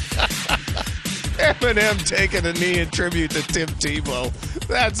 Eminem taking a knee in tribute to Tim Tebow.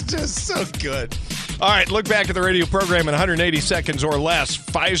 That's just so good. All right, look back at the radio program in 180 seconds or less.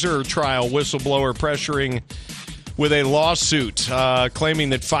 Pfizer trial whistleblower pressuring with a lawsuit claiming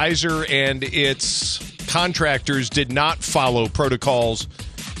that Pfizer and its contractors did not follow protocols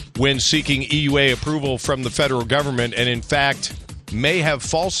when seeking EUA approval from the federal government and, in fact, may have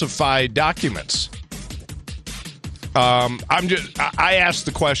falsified documents. I asked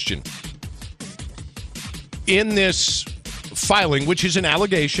the question. In this filing, which is an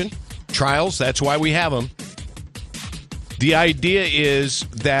allegation, trials, that's why we have them, the idea is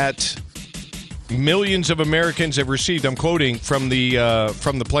that millions of Americans have received, I'm quoting from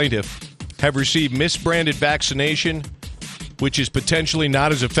the plaintiff, have received misbranded vaccination, which is potentially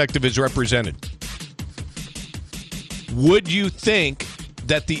not as effective as represented. Would you think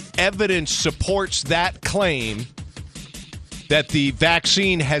that the evidence supports that claim that the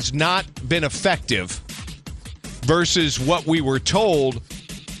vaccine has not been effective versus what we were told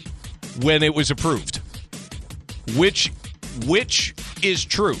when it was approved? Which is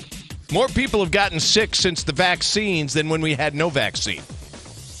true? More people have gotten sick since the vaccines than when we had no vaccine.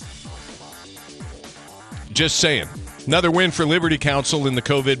 Just saying. Another win for Liberty Counsel in the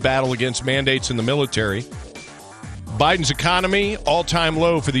COVID battle against mandates in the military. Biden's economy, all-time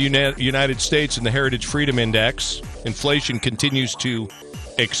low for the United States in the Heritage Freedom Index. Inflation continues to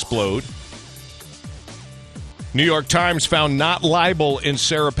explode. New York Times found not liable in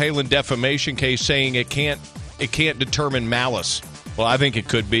Sarah Palin defamation case, saying it can't determine malice. Well, I think it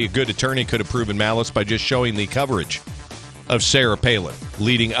could be. A good attorney could have proven malice by just showing the coverage of Sarah Palin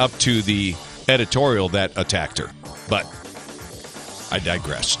leading up to the editorial that attacked her. But I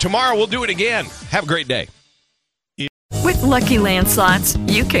digress. Tomorrow we'll do it again. Have a great day. With Lucky Land Slots,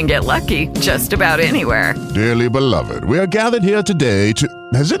 you can get lucky just about anywhere. Dearly beloved, we are gathered here today to...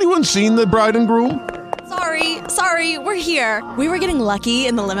 Has anyone seen the bride and groom? Sorry, we're here. We were getting lucky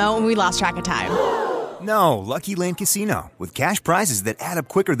in the limo and we lost track of time. No, Lucky Land Casino, with cash prizes that add up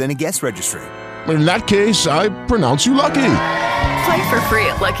quicker than a guest registry. In that case, I pronounce you lucky. Play for free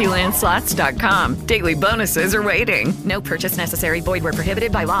at LuckyLandSlots.com. Daily bonuses are waiting. No purchase necessary. Void where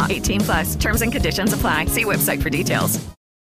prohibited by law. 18+. Terms and conditions apply. See website for details.